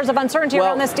the layers of uncertainty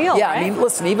around this deal. Yeah, right?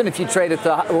 Listen, even if you trade at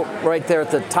right there at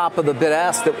the top of the bid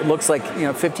ask that looks like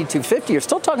 52.50, you're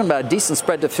still talking about a decent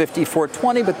spread to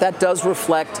 54.20, but that does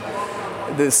reflect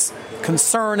this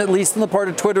concern, at least on the part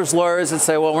of Twitter's lawyers, that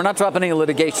say, well, we're not dropping any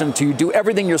litigation until you do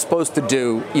everything you're supposed to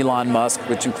do, Elon Musk,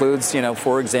 which includes,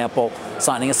 for example,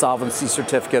 signing a solvency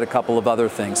certificate, a couple of other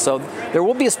things. So there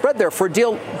will be a spread there for a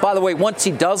deal. By the way, once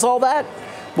he does all that,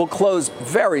 will close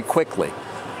very quickly.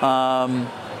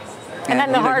 And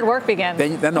then the hard work begins.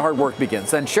 Then the hard work begins.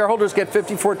 Then shareholders get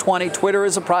 54.20. Twitter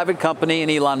is a private company,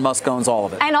 and Elon Musk owns all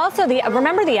of it. And also,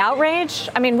 remember the outrage?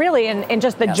 Really, in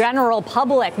just the general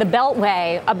public, the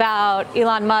Beltway, about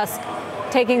Elon Musk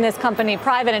taking this company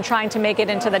private and trying to make it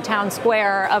into the town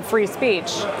square of free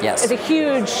speech. Yes. It's a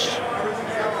huge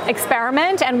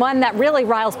experiment and one that really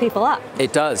riles people up.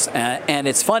 It does. And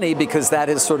it's funny because that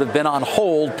has sort of been on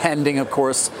hold pending, of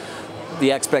course,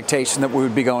 the expectation that we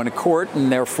would be going to court,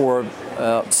 and therefore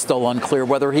still unclear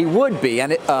whether he would be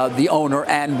the owner,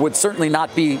 and would certainly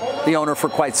not be the owner for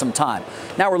quite some time.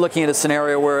 Now we're looking at a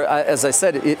scenario where, as I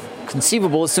said, it's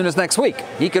conceivable as soon as next week.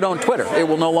 He could own Twitter. It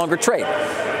will no longer trade.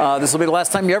 This will be the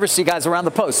last time you ever see guys around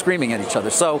the post screaming at each other.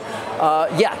 So,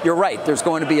 yeah, you're right. There's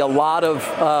going to be a lot of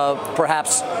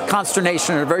perhaps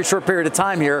consternation in a very short period of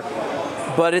time here,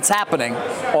 but it's happening.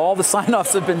 All the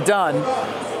sign-offs have been done.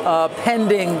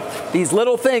 Pending these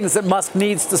little things that Musk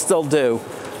needs to still do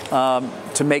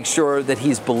to to make sure that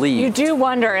he's believed. You do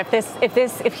wonder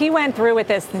if he went through with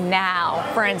this now,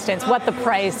 for instance, what the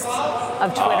price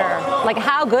of Twitter, like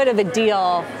how good of a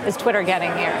deal is Twitter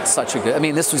getting here? Such a good. I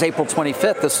mean, this was April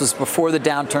 25th. This was before the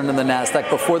downturn in the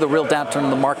Nasdaq, before the real downturn in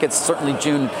the markets. Certainly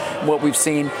June, what we've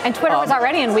seen. And Twitter was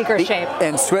already in weaker shape.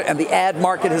 And the ad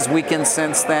market has weakened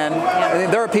since then. I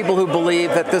mean, there are people who believe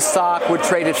that this stock would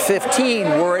trade at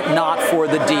 15 were it not for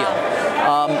the deal.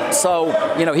 So,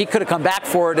 he could have come back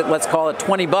for it at, let's call it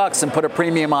 $20 and put a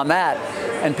premium on that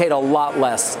and paid a lot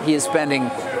less. He is spending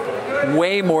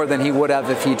way more than he would have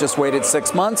if he just waited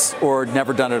 6 months or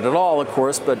never done it at all, of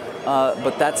course. But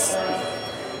that's,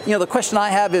 the question I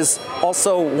have is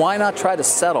also, why not try to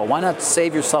settle? Why not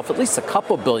save yourself at least a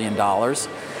couple $1 billion?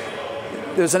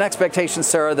 There's an expectation,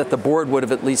 Sarah, that the board would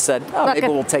have at least said, maybe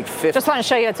we'll take 50. Just want to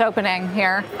show you its opening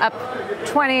here, up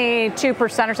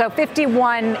 22% or so,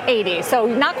 51.80. So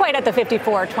not quite at the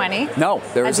 54.20. No,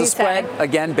 there is a spread,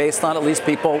 again, based on at least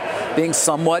people being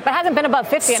somewhat but hasn't been above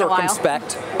 50 in a while.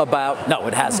 Circumspect about, no,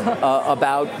 it hasn't,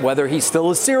 about whether he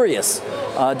still is serious,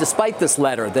 despite this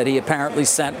letter that he apparently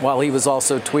sent while he was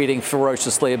also tweeting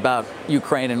ferociously about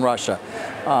Ukraine and Russia,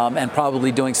 and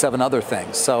probably doing 7 other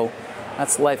things. So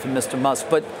that's the life of Mr. Musk.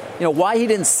 But, why he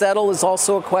didn't settle is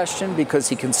also a question, because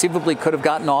he conceivably could have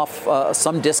gotten off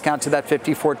some discount to that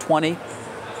 54.20.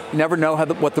 You never know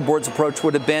what the board's approach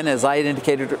would have been. As I had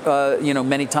indicated,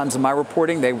 many times in my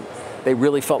reporting, they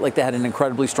really felt like they had an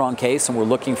incredibly strong case and were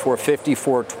looking for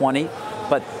 54.20.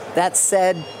 But that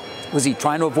said, was he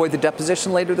trying to avoid the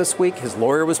deposition later this week? His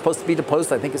lawyer was supposed to be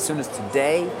deposed, I think, as soon as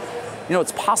today.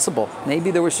 It's possible. Maybe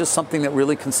there was just something that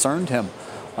really concerned him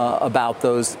about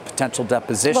those potential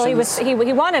depositions. Well,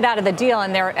 he wanted out of the deal,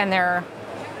 and their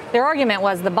argument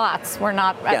was the bots were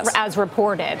not as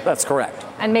reported. That's correct.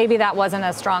 And maybe that wasn't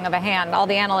as strong of a hand. All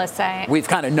the analysts say. We've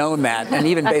kind of known that, and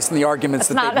even based on the arguments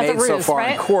that they've made so far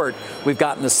in court, we've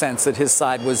gotten the sense that his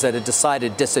side was at a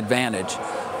decided disadvantage.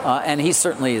 And he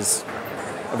certainly is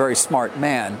a very smart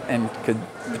man and could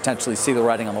potentially see the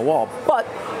writing on the wall. But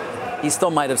he still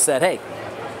might have said, hey,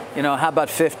 how about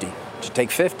 50? Would you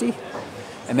take 50?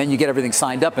 And then you get everything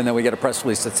signed up, and then we get a press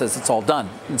release that says it's all done,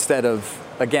 instead of,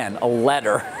 again, a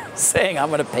letter saying I'm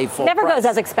going to pay full Never price. Goes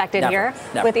as expected here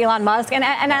with Elon Musk. And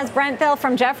as Brent Thill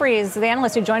from Jefferies, the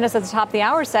analyst who joined us at the top of the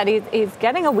hour, said, he's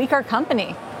getting a weaker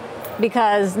company,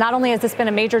 because not only has this been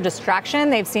a major distraction,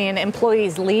 they've seen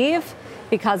employees leave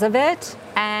because of it,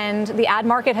 and the ad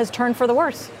market has turned for the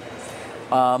worse.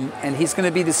 And he's going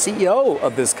to be the CEO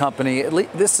of this company. At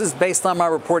least, this is based on my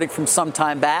reporting from some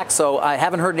time back, so I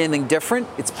haven't heard anything different.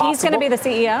 It's possible. He's going to be the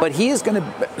CEO? But he is going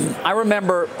to... I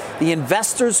remember the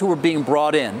investors who were being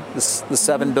brought in, the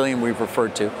 $7 billion we've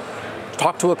referred to,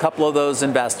 talked to a couple of those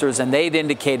investors, and they'd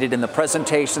indicated in the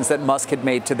presentations that Musk had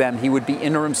made to them he would be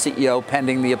interim CEO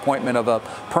pending the appointment of a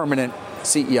permanent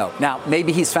CEO. Now,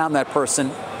 maybe he's found that person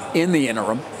in the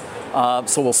interim,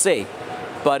 so we'll see.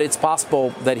 But it's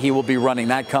possible that he will be running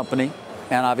that company,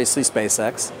 and obviously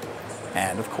SpaceX,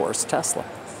 and of course Tesla.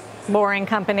 Boring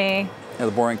company.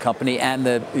 The Boring Company, and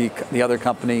the other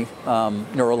company,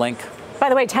 Neuralink. By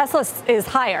the way, Tesla is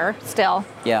higher still,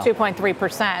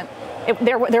 2.3%.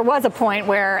 There was a point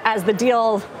where, as the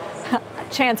deal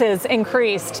chances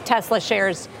increased, Tesla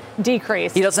shares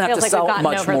decreased. He doesn't have to sell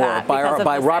much more.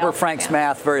 By Robert Frank's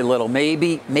math, very little.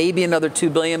 Maybe another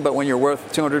 $2 billion, but when you're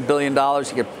worth $200 billion,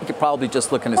 you could probably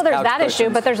just look in his couch Well, there's that cushions. issue,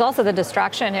 but there's also the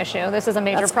distraction issue. This is a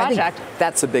major project. I think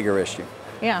that's a bigger issue.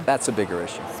 Yeah. That's a bigger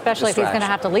issue. Especially if he's going to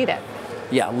have to lead it.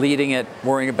 Yeah, leading it,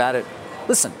 worrying about it.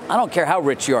 Listen, I don't care how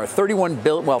rich you are.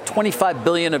 25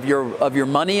 billion of your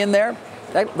money in there,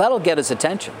 that'll get his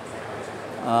attention.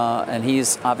 And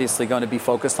he's obviously going to be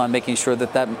focused on making sure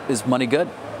that is money good,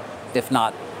 if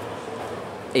not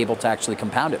able to actually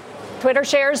compound it. Twitter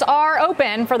shares are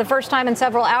open for the first time in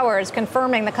several hours,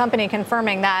 the company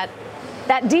confirming that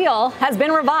that deal has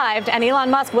been revived and Elon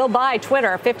Musk will buy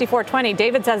Twitter, 54.20.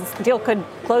 David says the deal could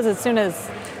close as soon as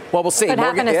Well, we'll see.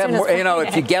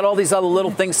 If you get all these other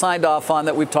little things signed off on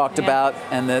that we've talked about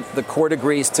and that the court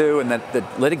agrees to and that the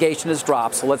litigation has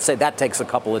dropped, so let's say that takes a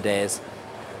couple of days,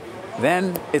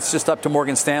 then it's just up to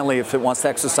Morgan Stanley if it wants to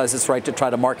exercise its right to try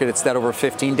to market its debt over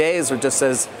 15 days or just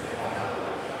says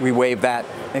we waive that.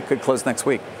 It could close next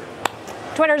week.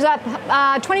 Twitter's up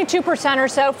 22% or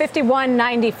so,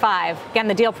 51.95. Again,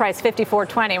 the deal price,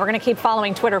 54.20. We're going to keep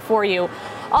following Twitter for you.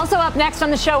 Also up next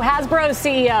on the show, Hasbro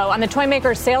CEO on the toy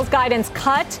maker's sales guidance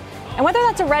cut and whether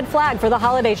that's a red flag for the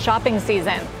holiday shopping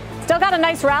season. Still got a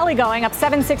nice rally going, up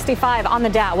 765 on the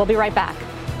Dow. We'll be right back.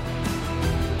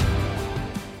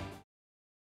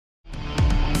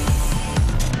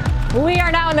 We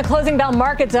are now in the closing bell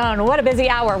market zone. What a busy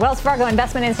hour. Wells Fargo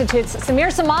Investment Institute's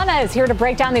Samir Samana is here to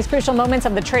break down these crucial moments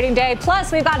of the trading day.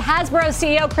 Plus, we've got Hasbro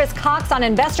CEO Chris Cox on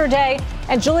Investor Day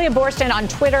and Julia Boorstin on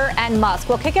Twitter and Musk.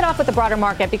 We'll kick it off with the broader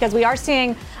market because we are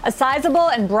seeing a sizable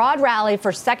and broad rally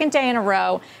for second day in a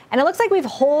row. And it looks like we've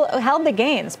held the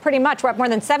gains pretty much. We're up more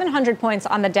than 700 points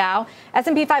on the Dow.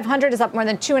 S&P 500 is up more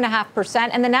than 2.5%.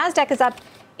 And the NASDAQ is up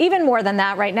even more than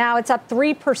that right now. It's up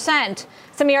 3%.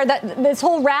 Samir, this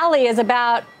whole rally is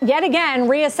about, yet again,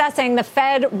 reassessing the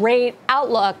Fed rate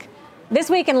outlook this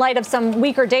week in light of some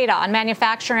weaker data on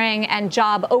manufacturing and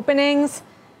job openings.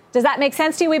 Does that make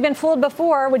sense to you? We've been fooled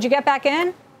before. Would you get back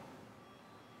in?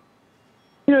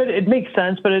 It makes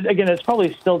sense, but again, it's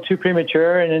probably still too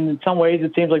premature. And in some ways,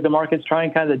 it seems like the market's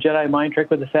trying kind of the Jedi mind trick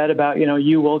with the Fed about,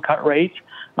 you will cut rates.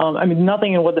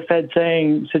 Nothing in what the Fed's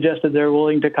saying suggests that they're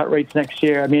willing to cut rates next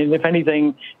year. If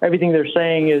anything, everything they're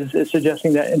saying is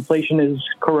suggesting that inflation is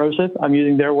corrosive. I'm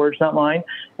using their words, not mine,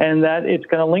 and that it's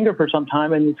going to linger for some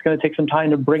time, and it's going to take some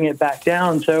time to bring it back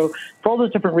down. So for all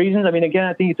those different reasons, again,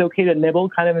 I think it's okay to nibble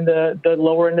kind of in the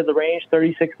lower end of the range,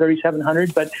 36,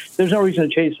 3,700, but there's no reason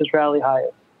to chase this rally higher.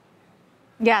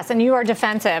 Yes, and you are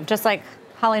defensive, just like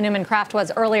Holly Newman-Kraft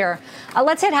was earlier.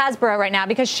 Let's hit Hasbro right now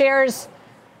because shares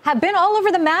have been all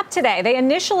over the map today. They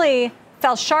initially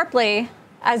fell sharply,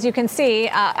 as you can see.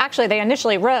 Actually, they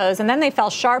initially rose, and then they fell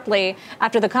sharply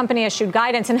after the company issued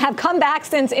guidance and have come back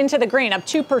since into the green, up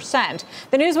 2%.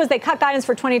 The news was they cut guidance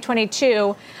for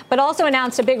 2022, but also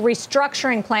announced a big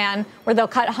restructuring plan where they'll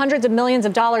cut hundreds of millions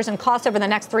of dollars in costs over the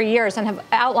next 3 years and have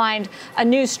outlined a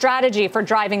new strategy for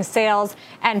driving sales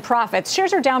and profits.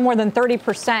 Shares are down more than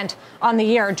 30% on the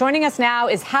year. Joining us now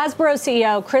is Hasbro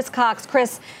CEO Chris Cox.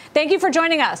 Chris, thank you for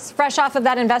joining us, fresh off of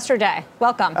that Investor Day.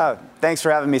 Welcome. Oh, thanks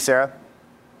for having me, Sarah.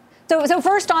 So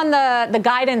first on the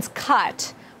guidance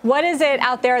cut, what is it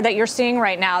out there that you're seeing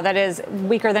right now that is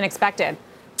weaker than expected?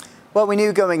 Well, we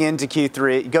knew going into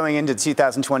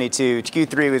 2022,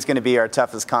 Q3 was going to be our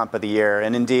toughest comp of the year,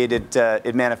 and indeed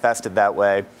it manifested that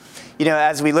way.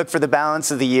 As we look for the balance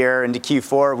of the year into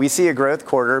Q4, we see a growth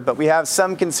quarter, but we have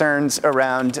some concerns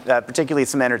around particularly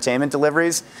some entertainment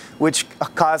deliveries, which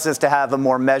cause us to have a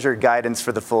more measured guidance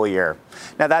for the full year.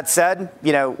 Now, that said,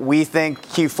 we think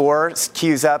Q4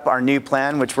 cues up our new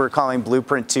plan, which we're calling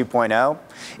Blueprint 2.0.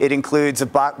 It includes a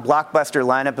blockbuster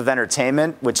lineup of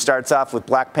entertainment, which starts off with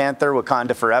Black Panther: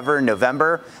 Wakanda Forever in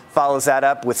November, follows that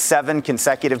up with 7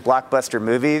 consecutive blockbuster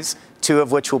movies, 2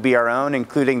 of which will be our own,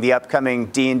 including the upcoming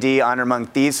D&D Honor Among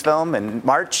Thieves film in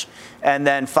March, and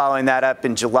then following that up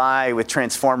in July with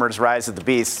Transformers: Rise of the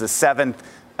Beasts, the 7th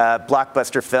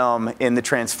blockbuster film in the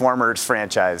Transformers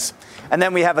franchise. And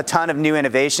then we have a ton of new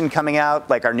innovation coming out,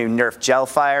 like our new Nerf Gel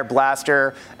Fire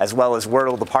Blaster, as well as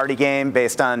Wordle the party game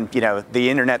based on, the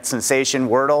internet sensation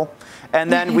Wordle.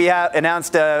 And then we have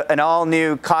announced an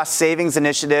all-new cost savings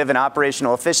initiative and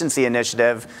operational efficiency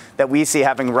initiative that we see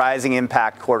having rising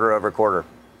impact quarter over quarter.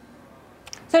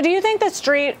 So do you think the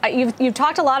street, you've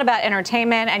talked a lot about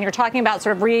entertainment and you're talking about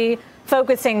sort of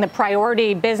refocusing the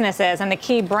priority businesses and the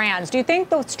key brands. Do you think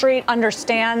the street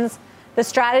understands the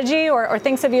strategy or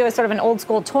thinks of you as sort of an old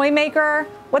school toy maker?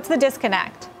 What's the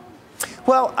disconnect?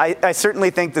 Well, I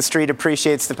certainly think the street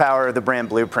appreciates the power of the brand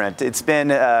blueprint. It's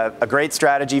been a great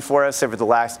strategy for us over the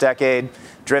last decade,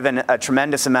 driven a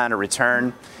tremendous amount of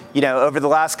return. Over the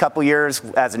last couple years,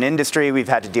 as an industry, we've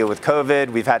had to deal with COVID,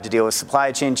 we've had to deal with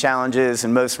supply chain challenges,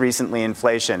 and most recently,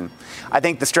 inflation. I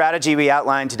think the strategy we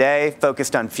outlined today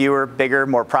focused on fewer, bigger,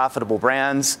 more profitable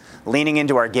brands, leaning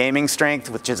into our gaming strength,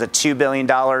 which is a $2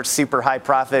 billion super high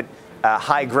profit,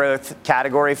 high growth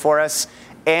category for us,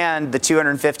 and the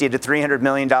 $250 to $300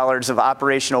 million of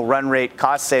operational run rate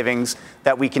cost savings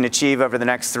that we can achieve over the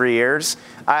next 3 years.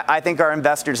 I think our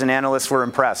investors and analysts were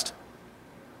impressed.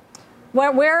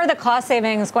 Where are the cost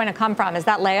savings going to come from? Is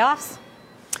that layoffs?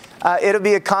 It'll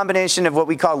be a combination of what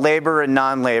we call labor and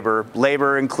non-labor.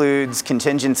 Labor includes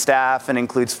contingent staff and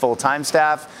includes full-time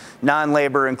staff.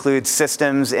 Non-labor includes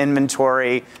systems,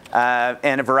 inventory,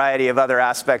 and a variety of other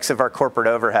aspects of our corporate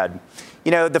overhead.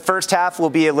 The first half will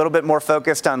be a little bit more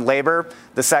focused on labor.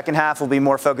 The second half will be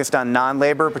more focused on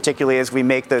non-labor, particularly as we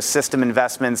make those system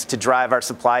investments to drive our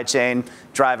supply chain,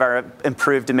 drive our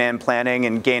improved demand planning,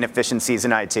 and gain efficiencies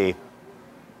in IT.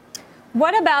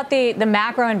 What about the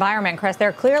macro environment, Chris? There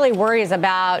are clearly worries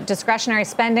about discretionary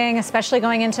spending, especially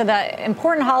going into the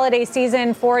important holiday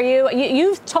season for you.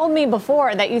 You've told me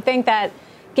before that you think that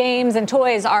games and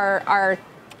toys are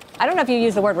I don't know if you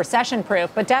use the word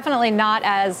recession-proof, but definitely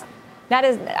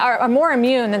are more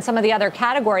immune than some of the other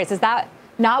categories. Is that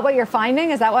not what you're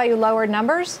finding? Is that why you lowered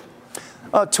numbers?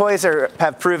 Well, toys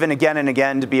have proven again and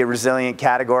again to be a resilient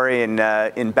category in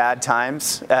bad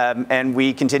times, and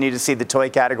we continue to see the toy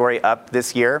category up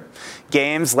this year.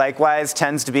 Games, likewise,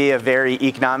 tends to be a very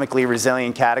economically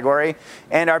resilient category.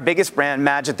 And our biggest brand,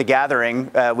 Magic the Gathering,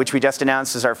 which we just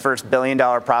announced is our first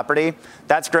billion-dollar property,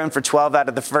 that's grown for 12 out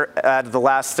of the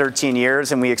last 13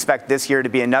 years, and we expect this year to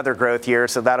be another growth year,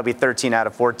 so that'll be 13 out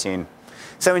of 14.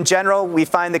 So in general, we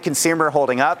find the consumer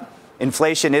holding up.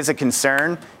 Inflation is a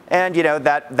concern, and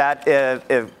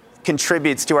that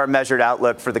contributes to our measured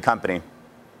outlook for the company.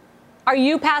 Are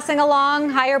you passing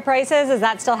along higher prices? Is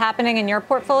that still happening in your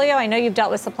portfolio? I know you've dealt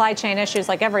with supply chain issues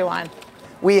like everyone.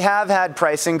 We have had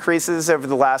price increases over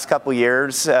the last couple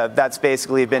years. That's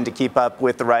basically been to keep up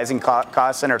with the rising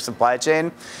costs in our supply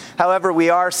chain. However, we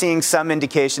are seeing some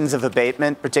indications of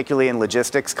abatement, particularly in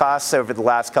logistics costs over the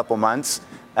last couple months,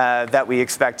 that we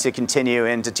expect to continue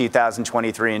into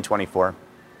 2023 and 24.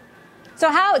 So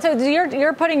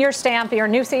you're putting your stamp, your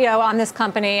new CEO on this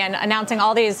company and announcing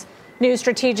all these new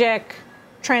strategic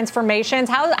transformations.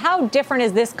 How different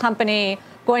is this company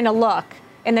going to look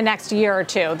in the next year or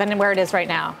two than where it is right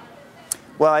now?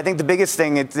 Well, I think the biggest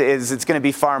thing is it's going to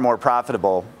be far more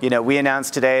profitable. We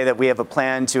announced today that we have a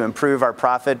plan to improve our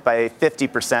profit by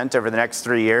 50% over the next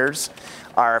 3 years.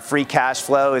 Our free cash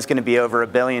flow is going to be over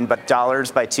 $1 billion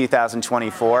by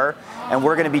 2024. And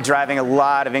we're going to be driving a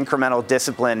lot of incremental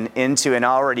discipline into an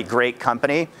already great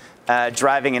company,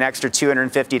 driving an extra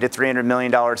 $250 to $300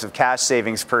 million of cash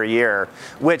savings per year,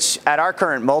 which at our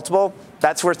current multiple,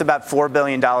 that's worth about $4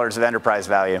 billion of enterprise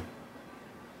value.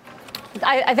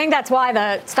 I think that's why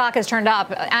the stock has turned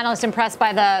up. Analysts impressed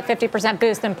by the 50%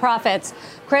 boost in profits.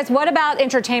 Chris, what about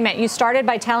entertainment? You started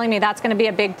by telling me that's going to be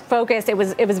a big focus. It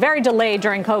was very delayed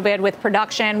during COVID with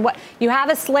production. You have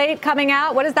a slate coming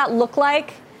out. What does that look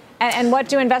like? And what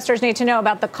do investors need to know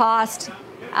about the cost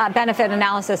benefit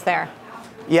analysis there?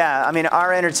 Yeah, I mean,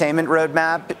 our entertainment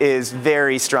roadmap is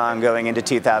very strong going into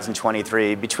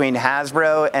 2023. Between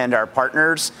Hasbro and our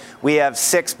partners, we have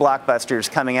 6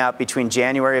 blockbusters coming out between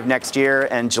January of next year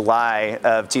and July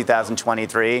of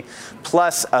 2023,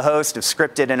 plus a host of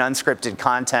scripted and unscripted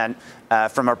content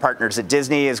from our partners at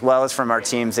Disney, as well as from our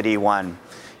teams at E1.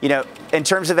 In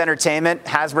terms of entertainment,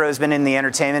 Hasbro has been in the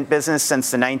entertainment business since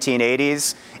the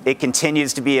 1980s. It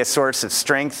continues to be a source of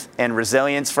strength and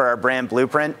resilience for our brand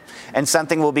blueprint, and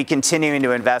something we'll be continuing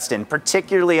to invest in,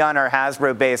 particularly on our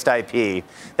Hasbro-based IP.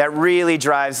 That really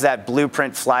drives that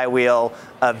blueprint flywheel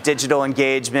of digital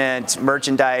engagement,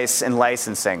 merchandise, and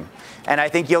licensing. And I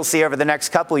think you'll see over the next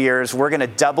couple years, we're going to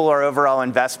double our overall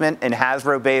investment in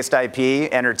Hasbro-based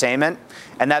IP entertainment.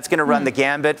 And that's going to run the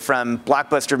gambit from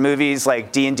blockbuster movies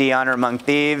like D&D Honor Among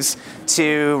Thieves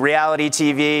to reality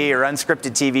TV or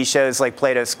unscripted TV shows like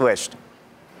Play-Doh Squished.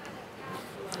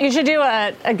 You should do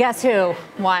a Guess Who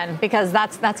one, because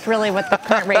that's really what the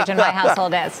current rage in my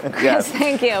household is. Chris, Yes.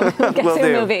 Thank you. Guess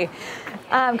Who movie.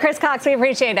 Chris Cox, we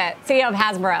appreciate it. CEO of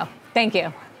Hasbro. Thank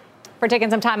you for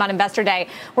taking some time on Investor Day.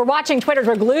 We're watching Twitter.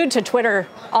 We're glued to Twitter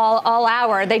all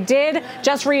hour. They did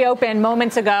just reopen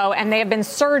moments ago, and they have been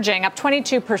surging up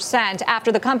 22%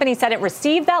 after the company said it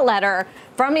received that letter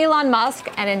from Elon Musk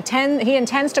and he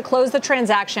intends to close the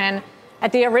transaction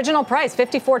at the original price,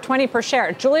 $54.20 per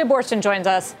share. Julia Boorstin joins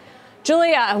us.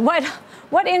 Julia,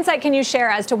 what insight can you share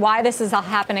as to why this is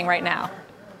happening right now?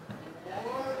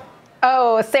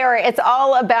 Oh, Sarah, it's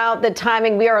all about the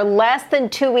timing. We are less than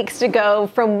 2 weeks to go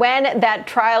from when that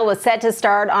trial was set to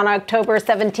start on October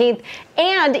 17th.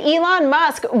 And Elon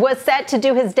Musk was set to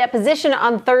do his deposition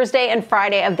on Thursday and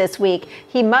Friday of this week.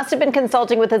 He must have been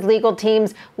consulting with his legal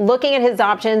teams, looking at his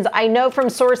options. I know from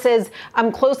sources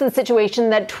close to the situation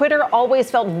that Twitter always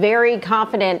felt very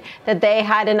confident that they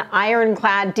had an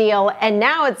ironclad deal. And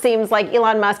now it seems like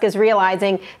Elon Musk is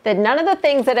realizing that none of the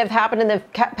things that have happened in the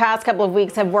past couple of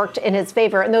weeks have worked in his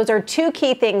favor. And those are 2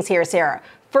 key things here, Sarah.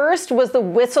 First was the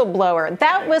whistleblower.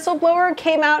 That whistleblower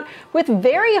came out with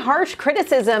very harsh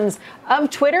criticisms of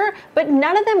Twitter, but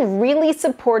none of them really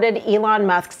supported Elon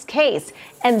Musk's case.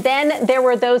 And then there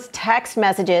were those text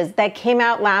messages that came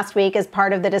out last week as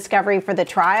part of the discovery for the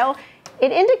trial.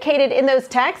 It indicated in those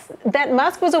texts that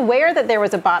Musk was aware that there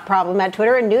was a bot problem at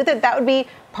Twitter and knew that that would be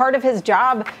part of his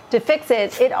job to fix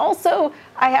it. It also,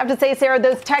 I have to say, Sarah,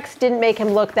 those texts didn't make him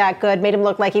look that good, made him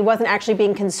look like he wasn't actually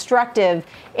being constructive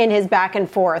in his back and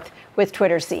forth with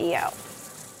Twitter's CEO.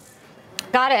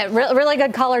 Got it. Really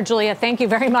good color, Julia. Thank you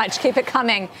very much. Keep it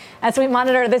coming as we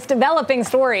monitor this developing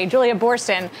story. Julia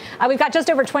Boorstin. We've got just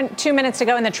over 2 minutes to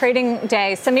go in the trading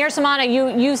day. Samir Samana,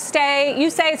 you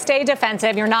say stay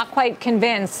defensive. You're not quite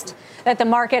convinced that the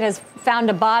market has found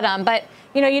a bottom, but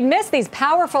you'd miss these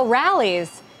powerful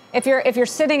rallies if you're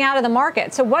sitting out of the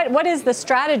market. So what is the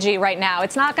strategy right now?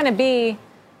 It's not going to be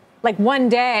like one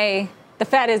day the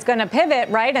Fed is going to pivot,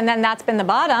 right? And then that's been the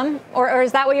bottom, or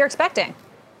is that what you're expecting?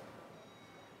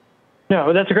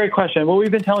 No, that's a great question. What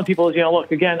we've been telling people is,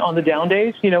 look, again, on the down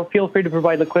days, feel free to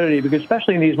provide liquidity, because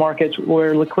especially in these markets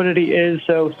where liquidity is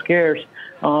so scarce,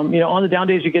 on the down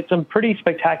days, you get some pretty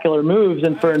spectacular moves.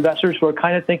 And for investors who are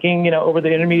kind of thinking, over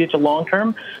the intermediate to long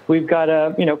term, we've got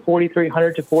a,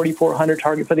 4,300 to 4,400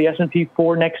 target for the S&P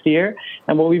for next year.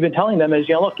 And what we've been telling them is,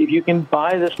 look, if you can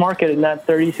buy this market in that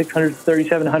 3,600 to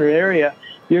 3,700 area,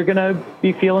 you're going to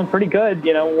be feeling pretty good,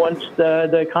 once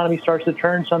the economy starts to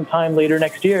turn sometime later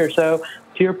next year. So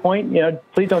to your point,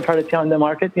 please don't try to time the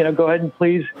market. Go ahead and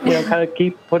please, kind of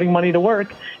keep putting money to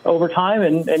work over time,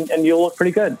 and you'll look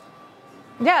pretty good.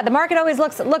 Yeah, the market always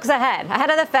looks ahead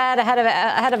of the Fed,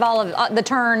 ahead of all of the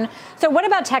turn. So what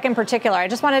about tech in particular? I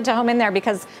just wanted to home in there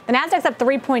because the Nasdaq's up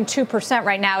 3.2%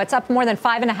 right now. It's up more than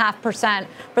 5.5%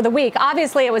 for the week.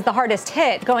 Obviously, it was the hardest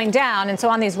hit going down, and so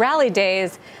on these rally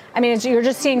days, I mean, you're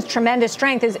just seeing tremendous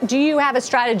strength. Do you have a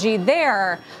strategy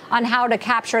there on how to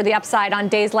capture the upside on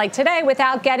days like today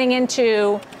without getting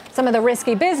into some of the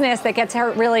risky business that gets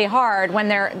hurt really hard when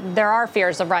there are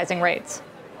fears of rising rates?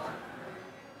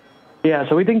 Yeah,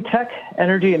 so we think tech,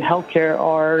 energy, and healthcare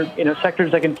are,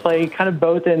 sectors that can play kind of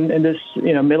both in this,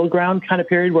 middle ground kind of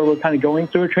period where we're kind of going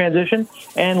through a transition,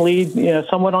 and lead,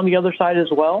 somewhat on the other side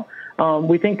as well.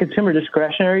 We think consumer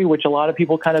discretionary, which a lot of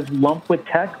people kind of lump with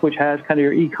tech, which has kind of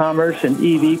your e-commerce and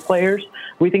EV players,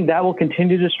 we think that will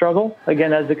continue to struggle.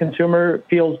 Again, as the consumer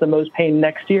feels the most pain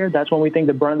next year, that's when we think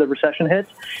the brunt of the recession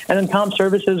hits. And then comm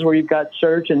services, where you've got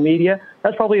search and media,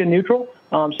 that's probably a neutral.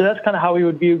 So that's kind of how we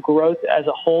would view growth as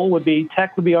a whole. Would be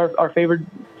tech would be our favorite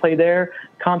play there.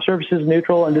 Comm services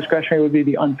neutral, and discretionary would be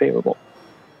the unfavorable.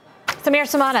 Samir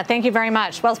Samana, thank you very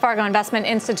much. Wells Fargo Investment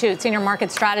Institute senior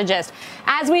market strategist.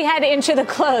 As we head into the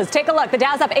close, take a look. The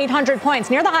Dow's up 800 points,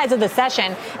 near the highs of the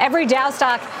session. Every Dow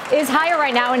stock is higher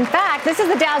right now. In fact, this is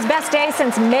the Dow's best day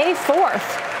since May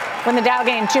 4th, when the Dow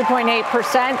gained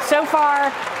 2.8%. So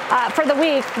far for the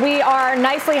week, we are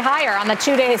nicely higher on the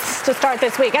 2 days to start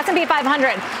this week. S&P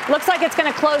 500 looks like it's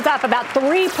going to close up about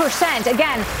 3%.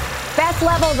 Again, best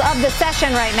levels of the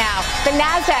session right now. The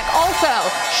Nasdaq also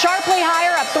sharply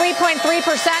higher, up 3.3%.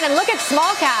 And look at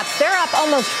small caps. They're up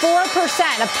almost 4%.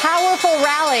 A powerful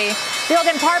rally fueled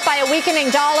in part by a weakening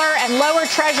dollar and lower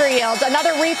treasury yields.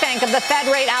 Another rethink of the Fed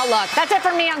rate outlook. That's it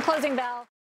for me on Closing Bell.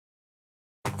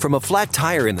 From a flat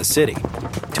tire in the city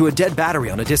to a dead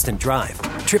battery on a distant drive,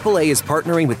 AAA is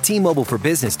partnering with T-Mobile for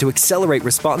Business to accelerate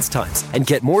response times and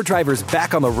get more drivers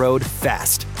back on the road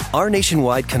fast. Our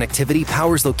nationwide connectivity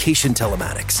powers location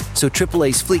telematics, so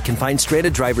AAA's fleet can find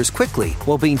stranded drivers quickly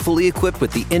while being fully equipped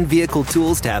with the in-vehicle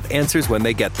tools to have answers when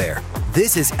they get there.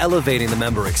 This is elevating the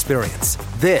member experience.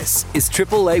 This is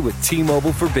AAA with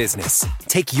T-Mobile for Business.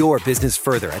 Take your business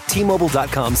further at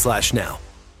T-Mobile.com/now.